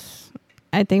 because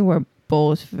I think we're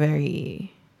both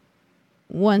very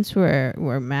once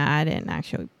we're mad and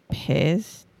actually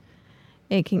pissed,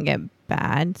 it can get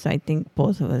bad. So I think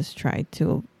both of us try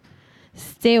to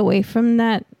stay away from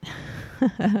that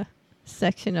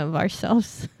section of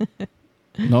ourselves.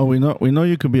 No, we know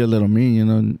you could be a little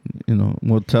mean.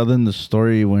 We'll tell them the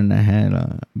story when I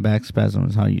had back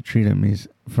spasms, how you treated me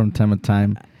from time to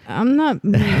time. I'm not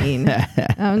mean.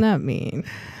 I'm not mean.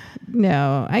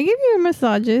 No, I give you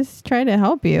massages, try to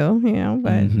help you,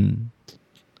 but.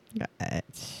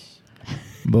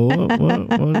 But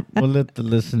we'll let the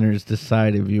listeners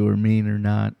decide if you were mean or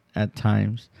not at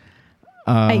times.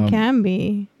 I can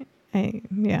be.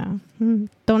 Yeah.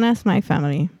 Don't ask my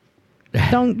family.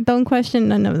 Don't question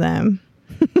none of them.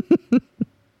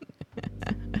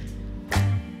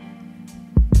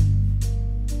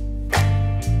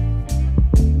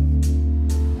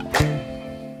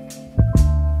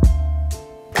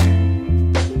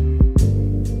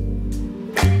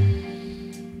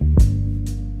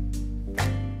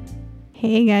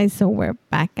 Hey guys, so we're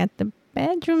back at the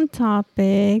bedroom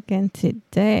topic, and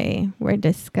today we're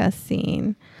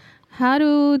discussing how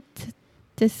to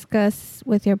discuss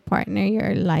with your partner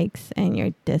your likes and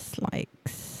your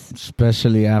dislikes.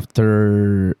 Especially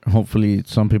after, hopefully,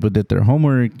 some people did their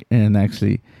homework and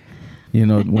actually,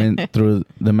 went through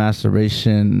the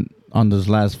masturbation on those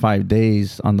last 5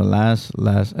 days. On the last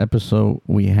episode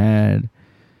we had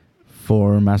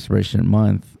for Masturbation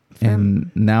Month. And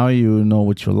now you know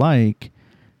what you like.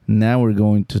 Now we're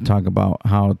going to talk about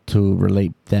how to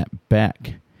relate that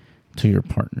back to your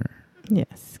partner.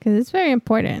 Yes, because it's very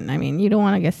important. I mean, you don't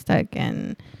want to get stuck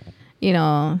and,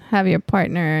 have your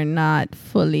partner not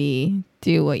fully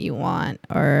do what you want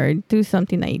or do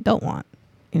something that you don't want.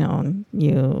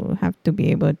 You have to be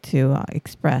able to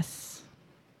express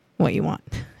what you want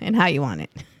and how you want it.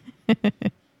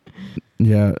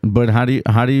 Yeah, but how do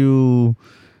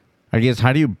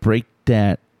you break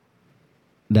that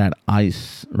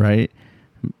ice, right?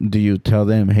 Do you tell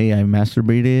them, hey, I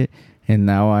masturbated and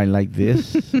now I like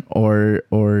this? or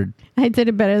I did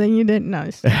it better than you did. No.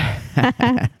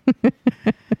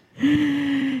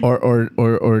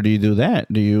 or do you do that?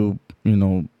 Do you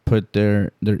put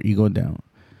their ego down?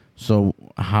 So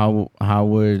how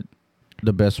would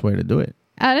the best way to do it?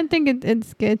 I don't think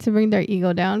it's good to bring their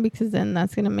ego down, because then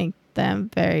that's going to make them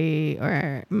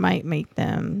might make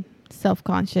them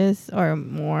self-conscious or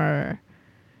more,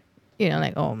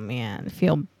 like, oh man,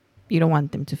 you don't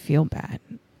want them to feel bad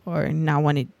or not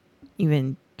want to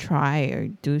even try or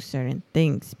do certain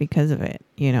things because of it.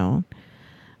 You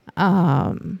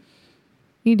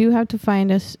do have to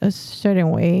find a certain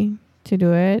way to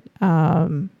do it.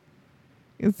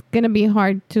 It's gonna be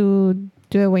hard to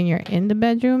do it when you're in the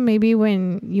bedroom. Maybe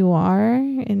when you are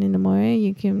and in the morning,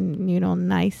 you can,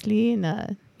 nicely in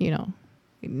a,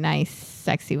 nice,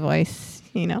 sexy voice,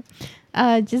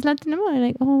 just let them know,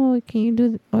 like, oh, can you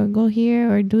do, or go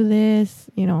here or do this,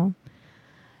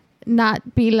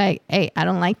 not be like, hey, I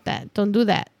don't like that. Don't do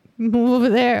that. Move over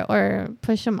there, or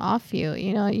push them off you.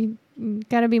 You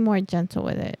gotta be more gentle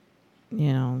with it,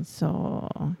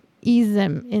 so ease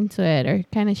them into it, or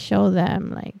kind of show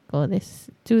them like, oh,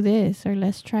 do this, or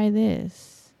let's try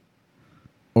this.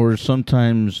 Or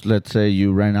sometimes, let's say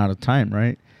you ran out of time,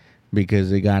 right?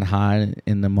 Because it got hot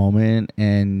in the moment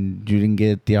and you didn't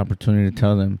get the opportunity to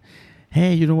tell them,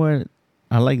 hey, you know what?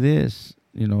 I like this,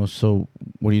 so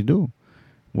what do?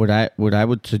 What I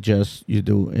would suggest you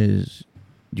do is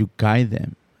you guide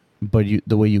them. But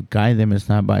the way you guide them is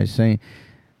not by saying,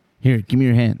 here, give me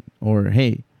your hand, or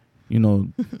hey,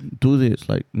 do this.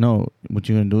 Like, no, what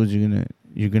you're gonna do is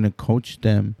you're gonna coach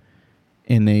them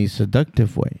in a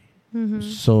seductive way. Mm-hmm.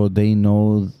 So they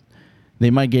know. They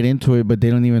might get into it, but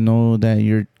they don't even know that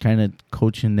you're kind of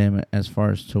coaching them as far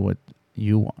as to what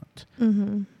you want.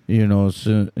 Mm-hmm.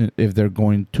 So if they're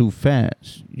going too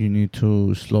fast, you need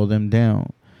to slow them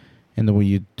down. And the way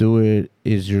you do it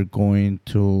is you're going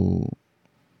to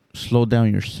slow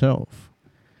down yourself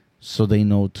so they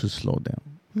know to slow down.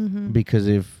 Mm-hmm. Because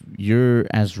if you're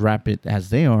as rapid as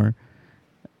they are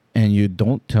and you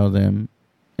don't tell them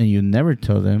and you never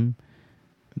tell them,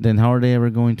 then how are they ever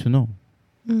going to know?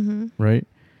 Mm-hmm. Right?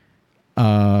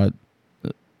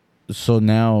 So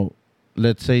now,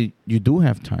 let's say you do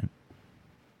have time.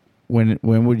 When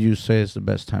would you say is the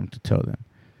best time to tell them?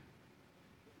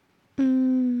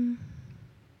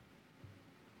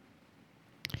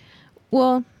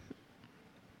 Well,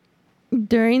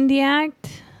 during the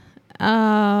act,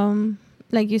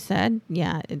 like you said,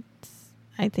 yeah,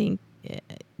 I think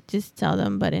just tell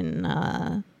them, but in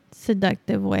a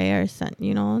seductive way, or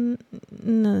in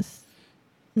a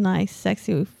nice,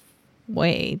 sexy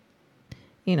way.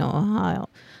 How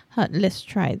let's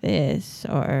try this,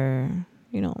 or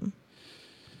you know.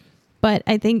 But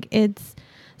I think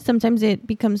sometimes it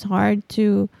becomes hard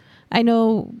to, I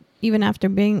know even after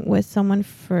being with someone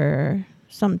for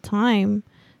some time,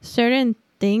 certain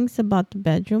things about the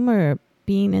bedroom or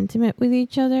being intimate with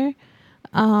each other,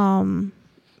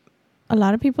 a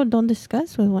lot of people don't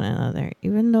discuss with one another,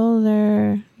 even though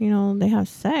they have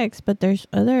sex, but there's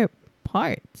other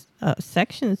parts,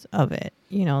 sections of it,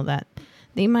 that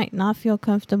they might not feel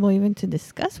comfortable even to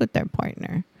discuss with their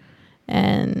partner.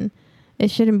 And it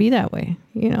shouldn't be that way.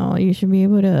 You should be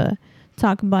able to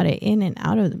talk about it in and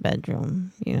out of the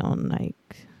bedroom, like.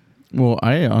 Well,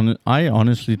 I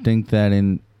honestly think that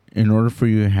in order for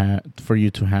you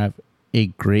to have a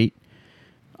great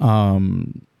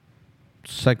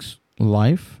sex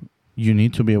life, you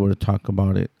need to be able to talk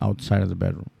about it outside of the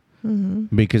bedroom.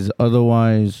 Mm-hmm. Because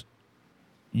otherwise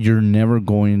you're never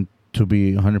going to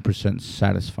be 100%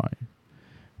 satisfied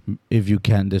if you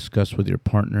can't discuss with your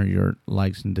partner your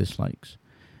likes and dislikes.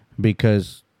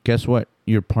 Because guess what?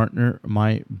 Your partner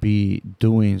might be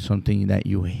doing something that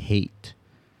you hate,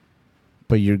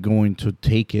 but you're going to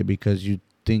take it because you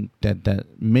think that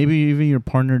maybe even your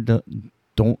partner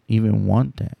don't even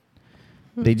want that.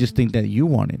 Mm-hmm. They just think that you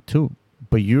want it too,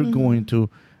 but you're mm-hmm. going to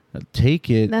take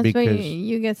it. That's because why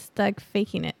you get stuck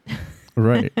faking it.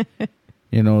 Right.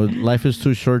 Life is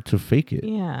too short to fake it.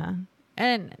 Yeah.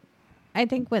 And I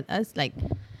think with us, like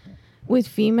with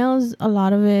females, a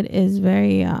lot of it is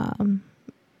very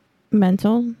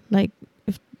mental. Like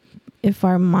if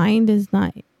our mind is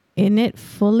not in it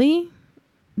fully,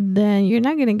 then you're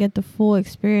not going to get the full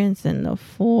experience and the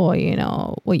full,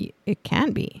 what it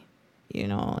can be,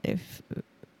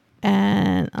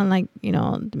 and unlike,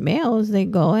 the males, they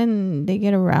go and they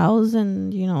get aroused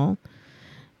and,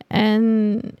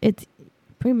 and it's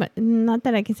pretty much, not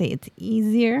that I can say it's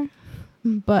easier,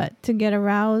 but to get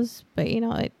aroused, but,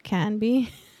 it can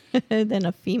be than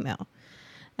a female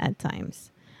at times.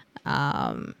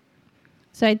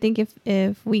 So I think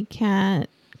if we can't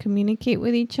communicate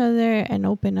with each other and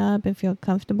open up and feel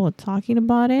comfortable talking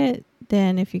about it,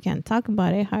 then if you can't talk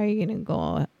about it, how are you going to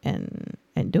go and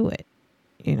do it,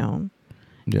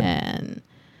 Yeah. And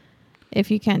if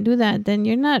you can't do that, then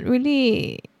you're not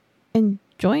really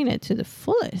enjoying it to the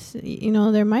fullest.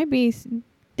 There might be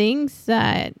things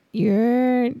that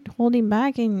you're holding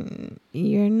back and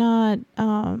you're not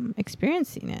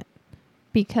experiencing it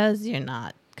because you're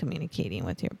not communicating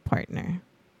with your partner.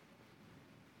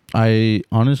 I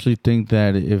honestly think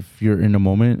that if you're in a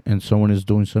moment and someone is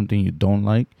doing something you don't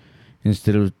like,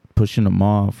 instead of pushing them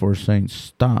off or saying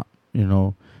stop,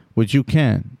 which you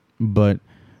can, but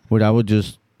what I would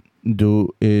just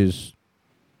do is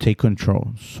take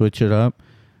control, switch it up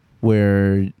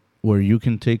where you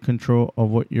can take control of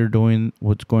what you're doing,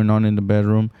 what's going on in the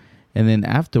bedroom, and then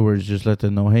afterwards just let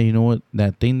them know, hey, you know what,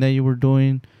 that thing that you were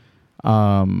doing,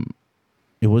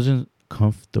 it wasn't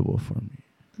comfortable for me.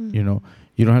 Mm-hmm.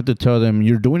 You don't have to tell them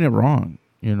you're doing it wrong,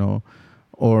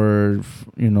 or,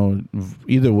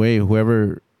 either way,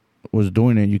 whoever was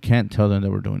doing it, you can't tell them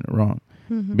that we're doing it wrong.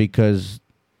 Mm-hmm. Because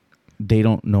they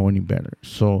don't know any better.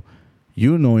 So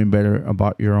you knowing better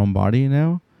about your own body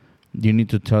now, you need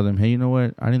to tell them, hey, you know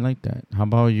what? I didn't like that. How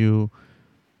about you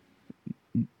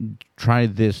try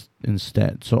this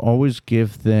instead? So always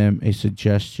give them a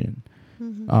suggestion.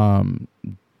 Mm-hmm.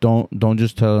 Don't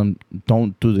just tell them,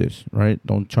 don't do this, right?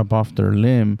 Don't chop off their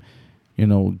limb.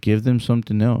 Give them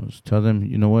something else. Tell them,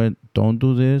 you know what? Don't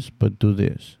do this, but do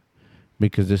this.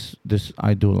 Because this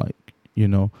I do like,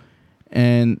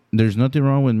 And there's nothing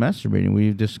wrong with masturbating.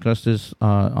 We've discussed this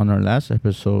on our last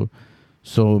episode.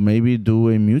 So maybe do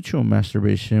a mutual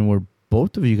masturbation where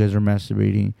both of you guys are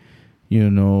masturbating,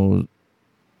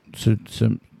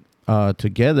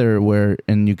 together,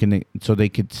 and you can, so they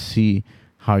could see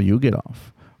how you get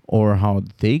off or how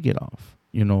they get off,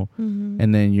 mm-hmm.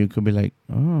 And then you could be like,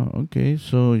 oh, okay,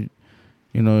 so,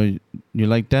 you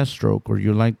like that stroke or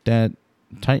you like that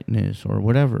tightness or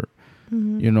whatever.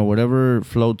 Mm-hmm. Whatever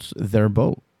floats their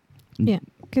boat. Yeah,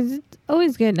 because it's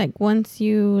always good, like, once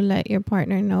you let your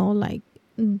partner know, like,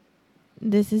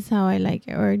 this is how I like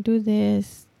it, or do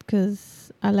this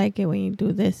because I like it when you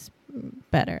do this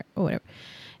better, or whatever.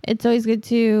 It's always good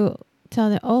to tell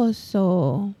them, oh,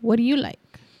 so what do you like?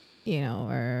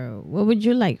 Or what would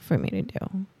you like for me to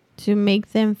do? To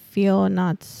make them feel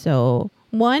not so,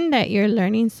 one, that you're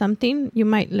learning something. You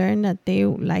might learn that they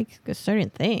like a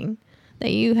certain thing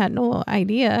that you had no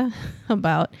idea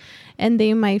about, and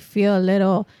they might feel a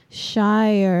little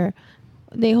shy or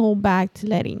they hold back to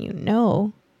letting you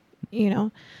know.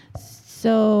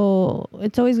 So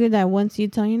it's always good that once you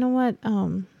tell, you know what,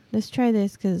 let's try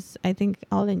this because I think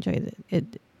I'll enjoy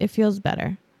it. It feels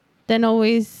better. Then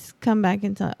always come back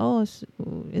and tell, oh,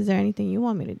 is there anything you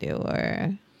want me to do?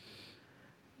 Or,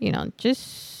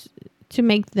 just to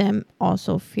make them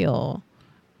also feel,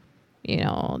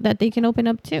 that they can open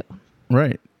up too.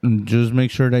 Right. And just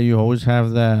make sure that you always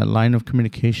have that line of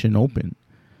communication open.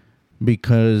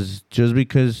 Because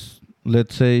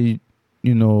let's say,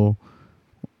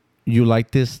 you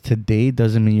like this today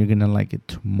doesn't mean you're going to like it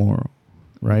tomorrow.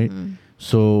 Right. Mm-hmm.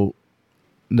 So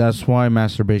that's why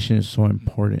masturbation is so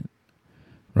important.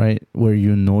 Right. Where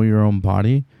you know your own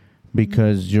body,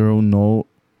 because mm-hmm. you know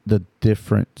the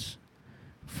difference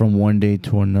from one day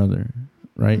to another.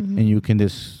 Right. Mm-hmm. And you can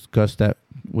discuss that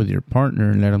with your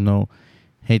partner and let them know,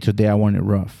 hey, today I want it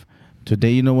rough.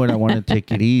 Today, you know what? I want to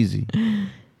take it easy.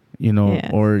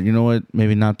 Or you know what?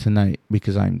 Maybe not tonight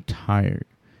because I'm tired.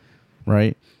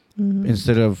 Right. Mm-hmm.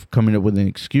 Instead of coming up with an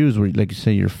excuse where, like you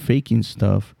say, you're faking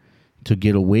stuff to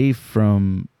get away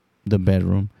from the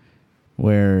bedroom,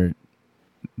 where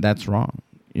that's wrong.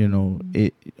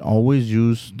 It always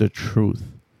use the truth,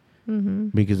 mm-hmm.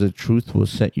 because the truth will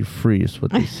set you free, is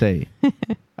what they say.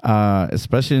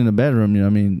 Especially in the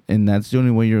bedroom, and that's the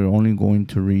only way you're only going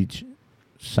to reach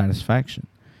satisfaction,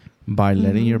 by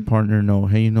letting mm-hmm. your partner know,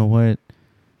 hey, you know what?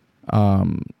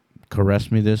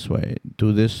 Caress me this way.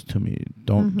 Do this to me.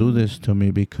 Don't mm-hmm. do this to me,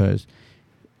 because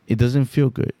it doesn't feel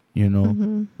good,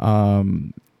 Mm-hmm.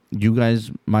 You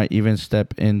guys might even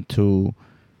step into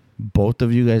both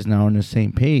of you guys now on the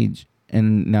same page,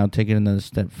 and now take it another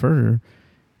step further,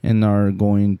 and are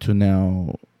going to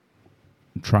now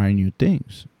try new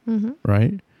things. Mm-hmm.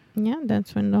 Right? Yeah,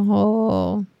 that's when the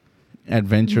whole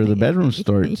adventure of the bedroom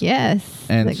starts. Yes.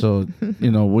 And so,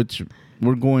 which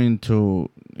we're going to,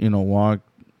 walk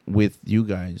with you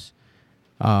guys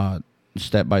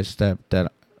step by step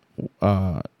that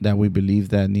we believe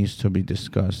that needs to be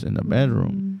discussed in the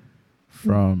bedroom,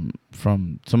 mm-hmm.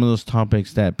 from some of those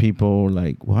topics that people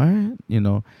like, what?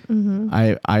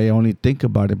 Mm-hmm. I only think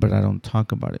about it, but I don't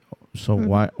talk about it. So mm-hmm.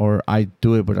 why? Or I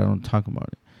do it, but I don't talk about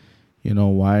it.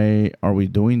 Why are we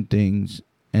doing things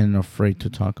and afraid to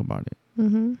talk about it?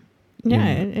 Mm-hmm.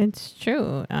 Yeah, it's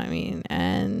true. I mean,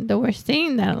 and we're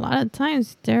seeing that a lot of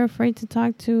times they're afraid to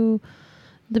talk to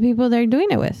the people they're doing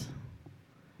it with.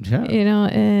 Yeah.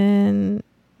 And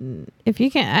if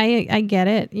you can, I get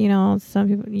it. Some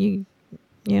people,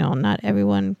 not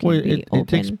everyone can be open. It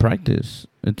takes practice.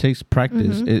 It takes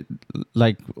practice. Mm-hmm. It,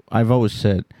 like I've always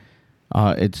said,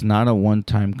 it's not a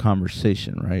one-time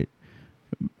conversation, right?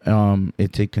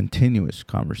 It's a continuous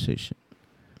conversation,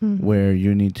 mm-hmm. where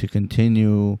you need to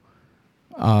continue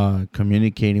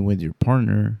communicating with your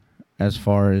partner, as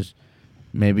far as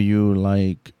maybe you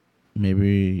like,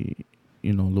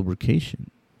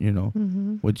 lubrication,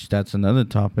 mm-hmm. which that's another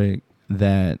topic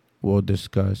that we'll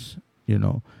discuss,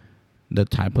 the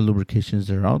type of lubrications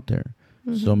that are out there.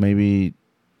 Mm-hmm. So maybe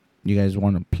you guys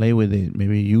want to play with it.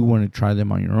 Maybe you want to try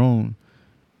them on your own.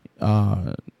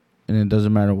 And it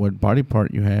doesn't matter what body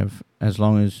part you have, as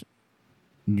long as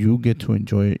you get to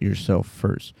enjoy it yourself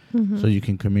first, mm-hmm. so you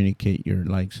can communicate your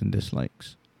likes and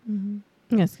dislikes. Mm-hmm.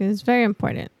 Yes, because it's very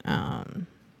important.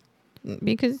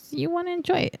 Because you want to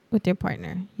enjoy it with your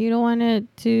partner. You don't want it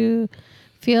to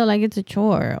feel like it's a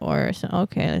chore, or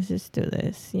okay, let's just do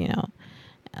this,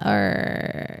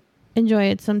 or enjoy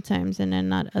it sometimes and then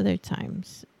not other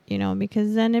times,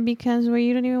 because then it becomes where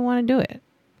you don't even want to do it,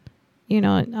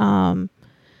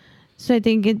 So I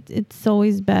think it's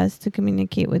always best to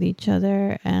communicate with each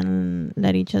other and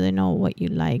let each other know what you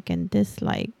like and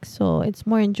dislike. So it's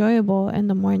more enjoyable, and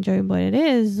the more enjoyable it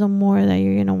is, the more that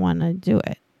you're going to want to do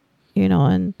it,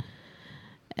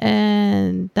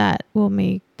 and that will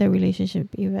make the relationship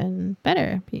even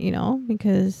better,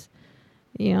 because,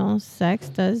 sex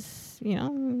does,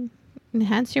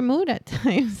 enhance your mood at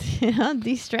times,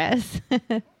 de-stress.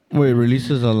 Well, it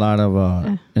releases a lot of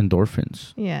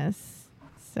endorphins. Yes.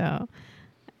 So,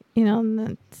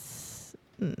 it'll,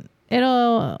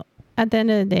 at the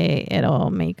end of the day, it'll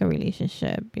make a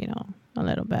relationship, a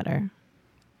little better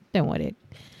than what it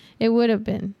would have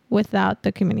been without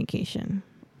the communication.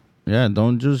 Yeah,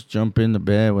 don't just jump into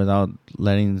bed without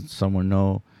letting someone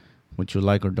know what you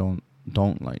like or don't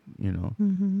like,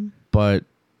 Mm-hmm. But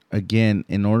again,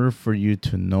 in order for you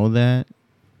to know that,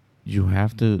 you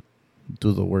have to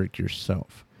do the work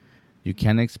yourself. You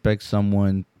can't expect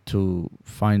someone to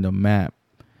find a map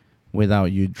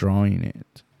without you drawing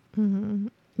it. Mm-hmm.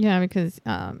 Yeah, because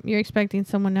you're expecting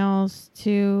someone else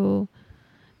to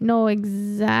know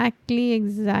exactly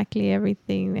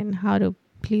everything and how to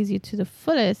please you to the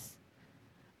fullest,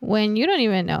 when you don't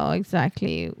even know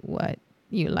exactly what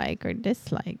you like or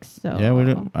dislike. So yeah,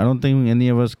 I don't think any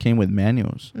of us came with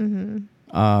manuals.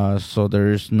 Mm-hmm. So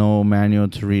there's no manual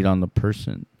to read on the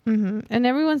person. And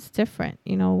everyone's different.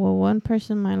 What one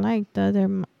person might like, the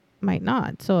other might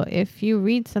not. So if you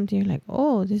read something, you're like,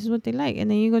 oh, this is what they like.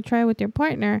 And then you go try it with your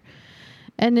partner.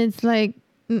 And it's like,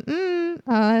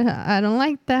 I don't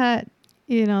like that.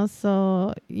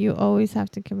 So you always have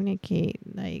to communicate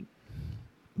like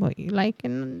what you like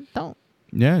and don't.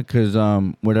 Yeah, because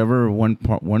whatever one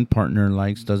partner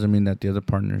likes doesn't mean that the other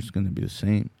partner is going to be the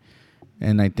same.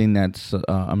 And I think that's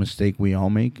a mistake we all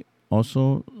make.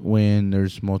 Also, when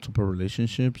there's multiple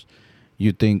relationships,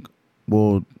 you think,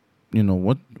 well,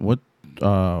 what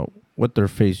their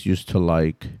face used to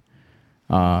like,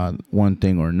 one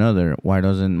thing or another. Why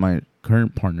doesn't my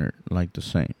current partner like the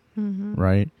same,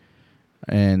 right?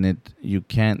 And you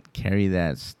can't carry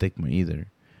that stigma either.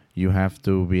 You have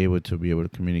to be able to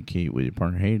communicate with your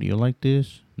partner. Hey, do you like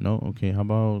this? No, okay. How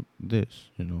about this?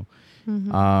 And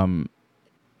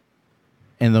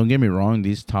don't get me wrong,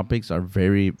 these topics are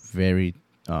very, very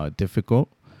difficult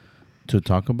to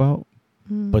talk about,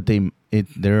 but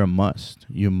they're a must.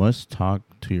 You must talk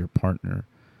to your partner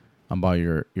about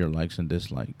your likes and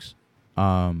dislikes,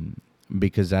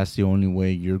 because that's the only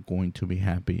way you're going to be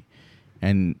happy,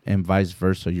 and vice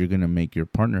versa. You're gonna make your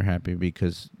partner happy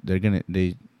because they're gonna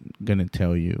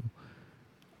tell you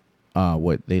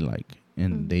what they like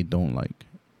and they don't like.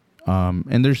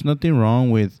 And there's nothing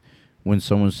wrong with when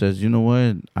someone says, you know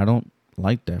what, I don't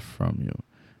like that from you,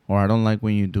 or I don't like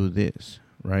when you do this,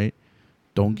 right?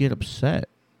 Don't get upset.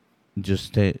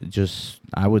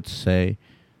 I would say,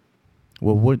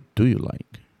 well, what do you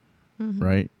like,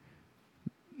 right?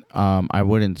 I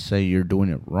wouldn't say you're doing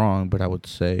it wrong, but I would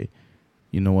say,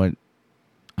 you know what,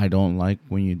 I don't like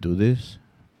when you do this,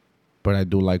 but I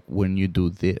do like when you do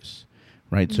this,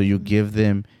 right? So you give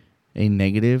them a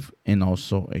negative and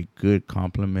also a good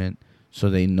compliment, so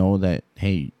they know that,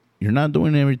 hey, you're not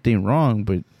doing everything wrong,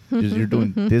 but just you're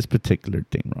doing this particular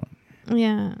thing wrong.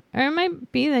 Yeah. Or it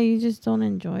might be that you just don't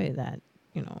enjoy that,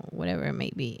 whatever it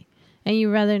may be. And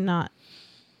you rather not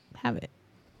have it,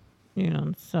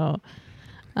 So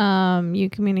you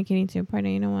communicating to your partner,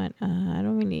 you know what, I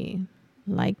don't really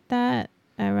like that.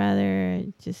 I'd rather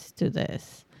just do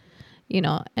this,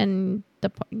 and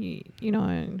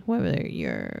whoever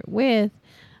you're with,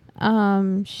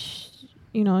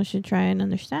 should try and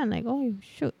understand, like, oh,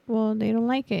 shoot, well, they don't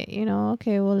like it,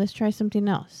 okay, well, let's try something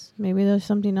else. Maybe there's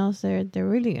something else they're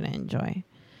really gonna enjoy.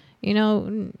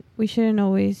 We shouldn't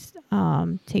always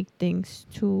take things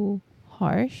too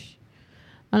harsh,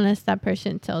 unless that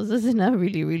person tells us in a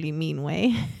really, really mean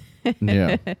way.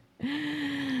 Yeah.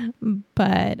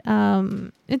 But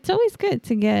it's always good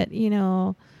to get,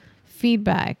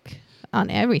 feedback on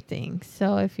everything.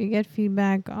 So if you get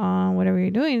feedback on whatever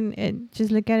you're doing, just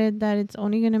look at it that it's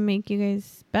only going to make you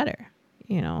guys better,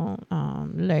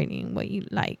 learning what you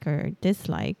like or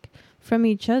dislike from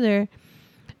each other.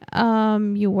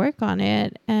 You work on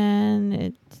it,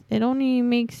 and it only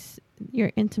makes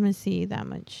your intimacy that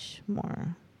much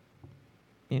more,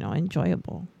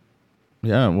 enjoyable.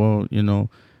 Yeah, well,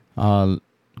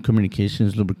 communication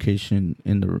is lubrication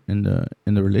in the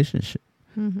relationship.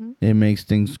 It makes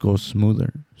things go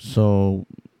smoother. So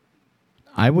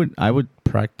I would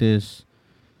practice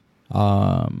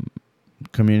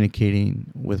communicating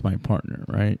with my partner,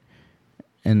 right?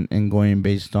 And going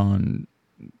based on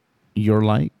your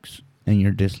likes and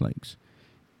your dislikes.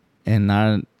 And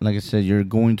not, like I said, you're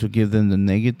going to give them the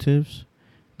negatives,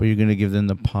 but you're going to give them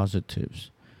the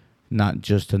positives, not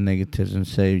just the negatives, and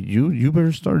say, you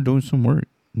better start doing some work.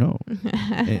 No,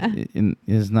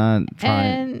 it's not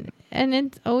trying. And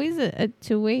it's always a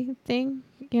two-way thing.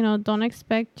 Don't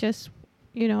expect just,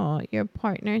 your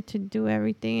partner to do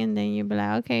everything, and then you'll be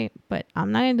like, okay, but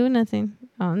I'm not going to do nothing.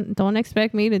 Don't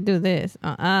expect me to do this.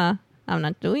 I'm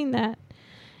not doing that.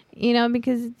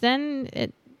 Because then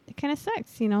it kind of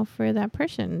sucks, for that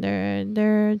person.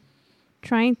 They're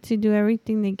trying to do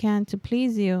everything they can to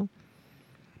please you,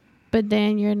 but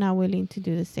then you're not willing to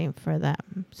do the same for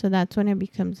them. So that's when it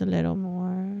becomes a little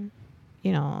more,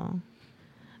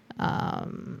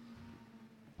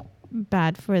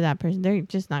 bad for that person. They're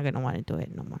just not gonna want to do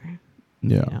it no more.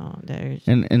 Yeah.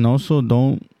 And also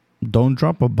don't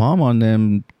drop a bomb on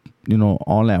them,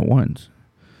 all at once.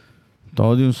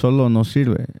 Todo de un solo no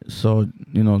sirve. So,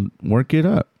 work it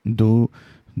up. Do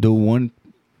one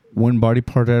body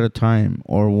part at a time,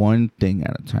 or one thing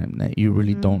at a time that you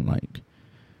really don't like.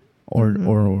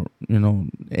 Or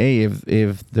hey,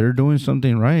 if they're doing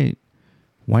something right,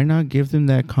 why not give them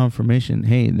that confirmation?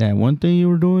 Hey, that one thing you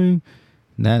were doing,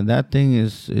 that thing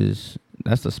is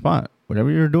that's the spot. Whatever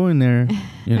you're doing there,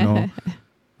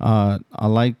 I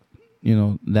like,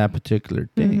 that particular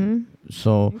thing.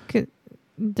 So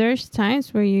there's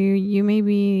times where you may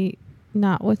be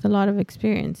not with a lot of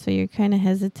experience. So you're kind of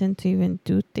hesitant to even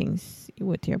do things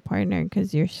with your partner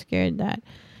because you're scared that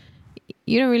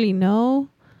you don't really know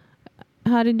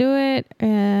how to do it.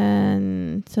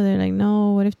 And so they're like,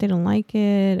 no, what if they don't like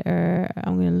it? Or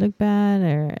I'm going to look bad,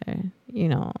 or, you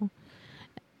know.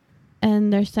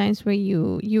 And there's times where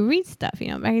you read stuff, you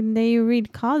know, back in the day you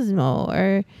read Cosmo,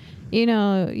 or, you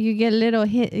know, you get a little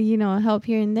hit, you know, help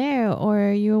here and there,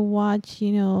 or you watch,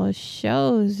 you know,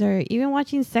 shows, or even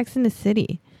watching Sex in the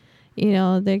City, you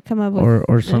know, they come up with...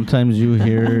 Or sometimes you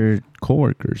hear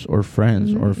coworkers or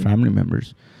friends or family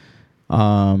members,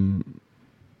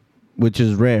 which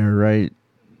is rare, right?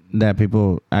 That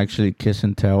people actually kiss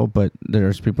and tell, but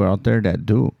there's people out there that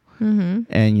do.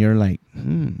 And you're like,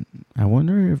 I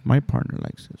wonder if my partner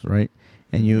likes this, right?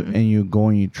 And you go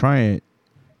and you try it,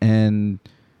 and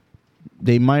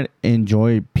they might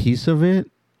enjoy a piece of it,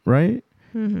 right?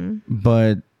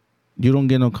 But you don't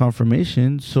get no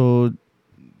confirmation, so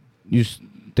you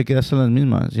te quedas a las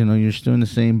mismas. You know, you're still in the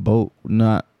same boat,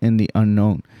 not in the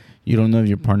unknown. You don't know if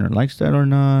your partner likes that or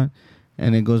not,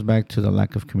 and it goes back to the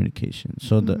lack of communication.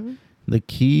 So the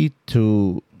key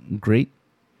to great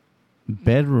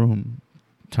bedroom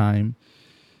time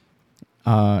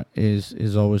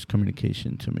is always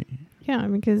communication to me. Yeah,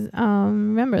 because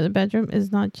remember, the bedroom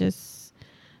is not just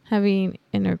having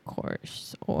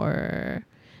intercourse, or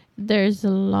there's a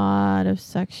lot of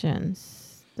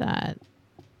sections that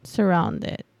surround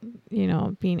it, you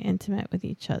know, being intimate with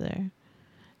each other.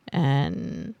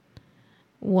 And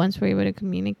once we're able to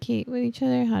communicate with each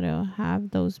other how to have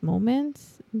those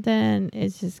moments, then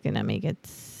it's just gonna make it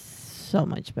so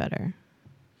much better.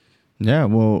 Yeah,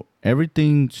 well,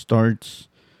 everything starts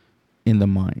in the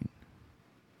mind.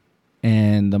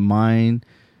 And the mind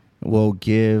will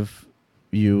give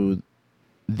you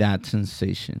that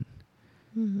sensation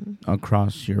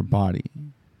across your body,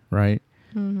 right?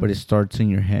 But it starts in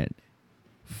your head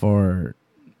for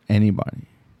anybody.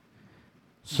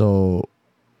 So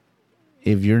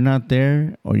if you're not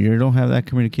there, or you don't have that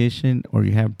communication, or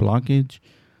you have blockage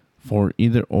for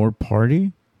either or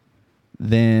party,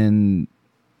 then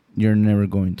you're never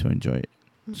going to enjoy it.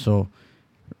 So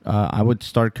I would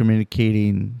start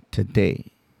communicating today.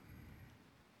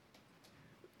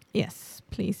 Yes,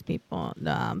 please, people.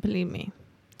 Believe me.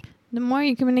 The more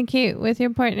you communicate with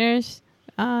your partners,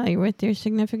 with your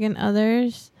significant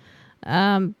others,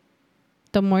 the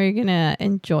more you're going to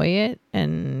enjoy it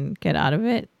and get out of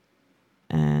it,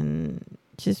 and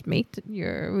just make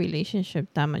your relationship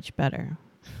that much better.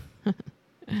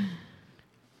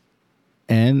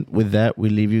 And with that, we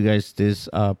leave you guys this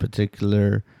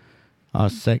particular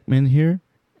segment here,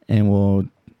 and we'll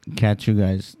catch you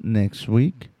guys next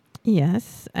week.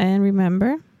 Yes, and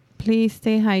remember, please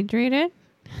stay hydrated.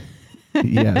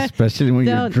 Yeah, especially when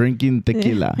you're drinking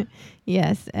tequila.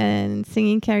 Yes, and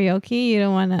singing karaoke, you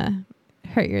don't want to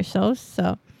hurt yourselves.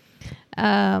 So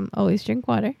always drink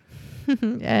water.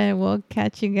 And we'll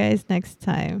catch you guys next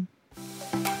time.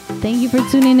 Thank you for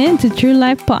tuning in to True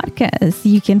Life Podcast.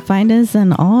 You can find us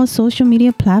on all social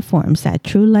media platforms at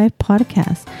True Life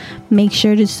Podcast. Make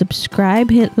sure to subscribe,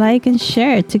 hit like, and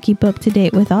share to keep up to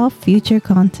date with all future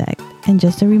content. And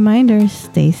just a reminder,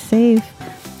 stay safe,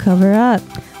 cover up,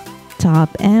 top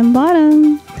and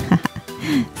bottom.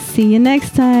 See you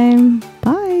next time.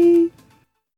 Bye.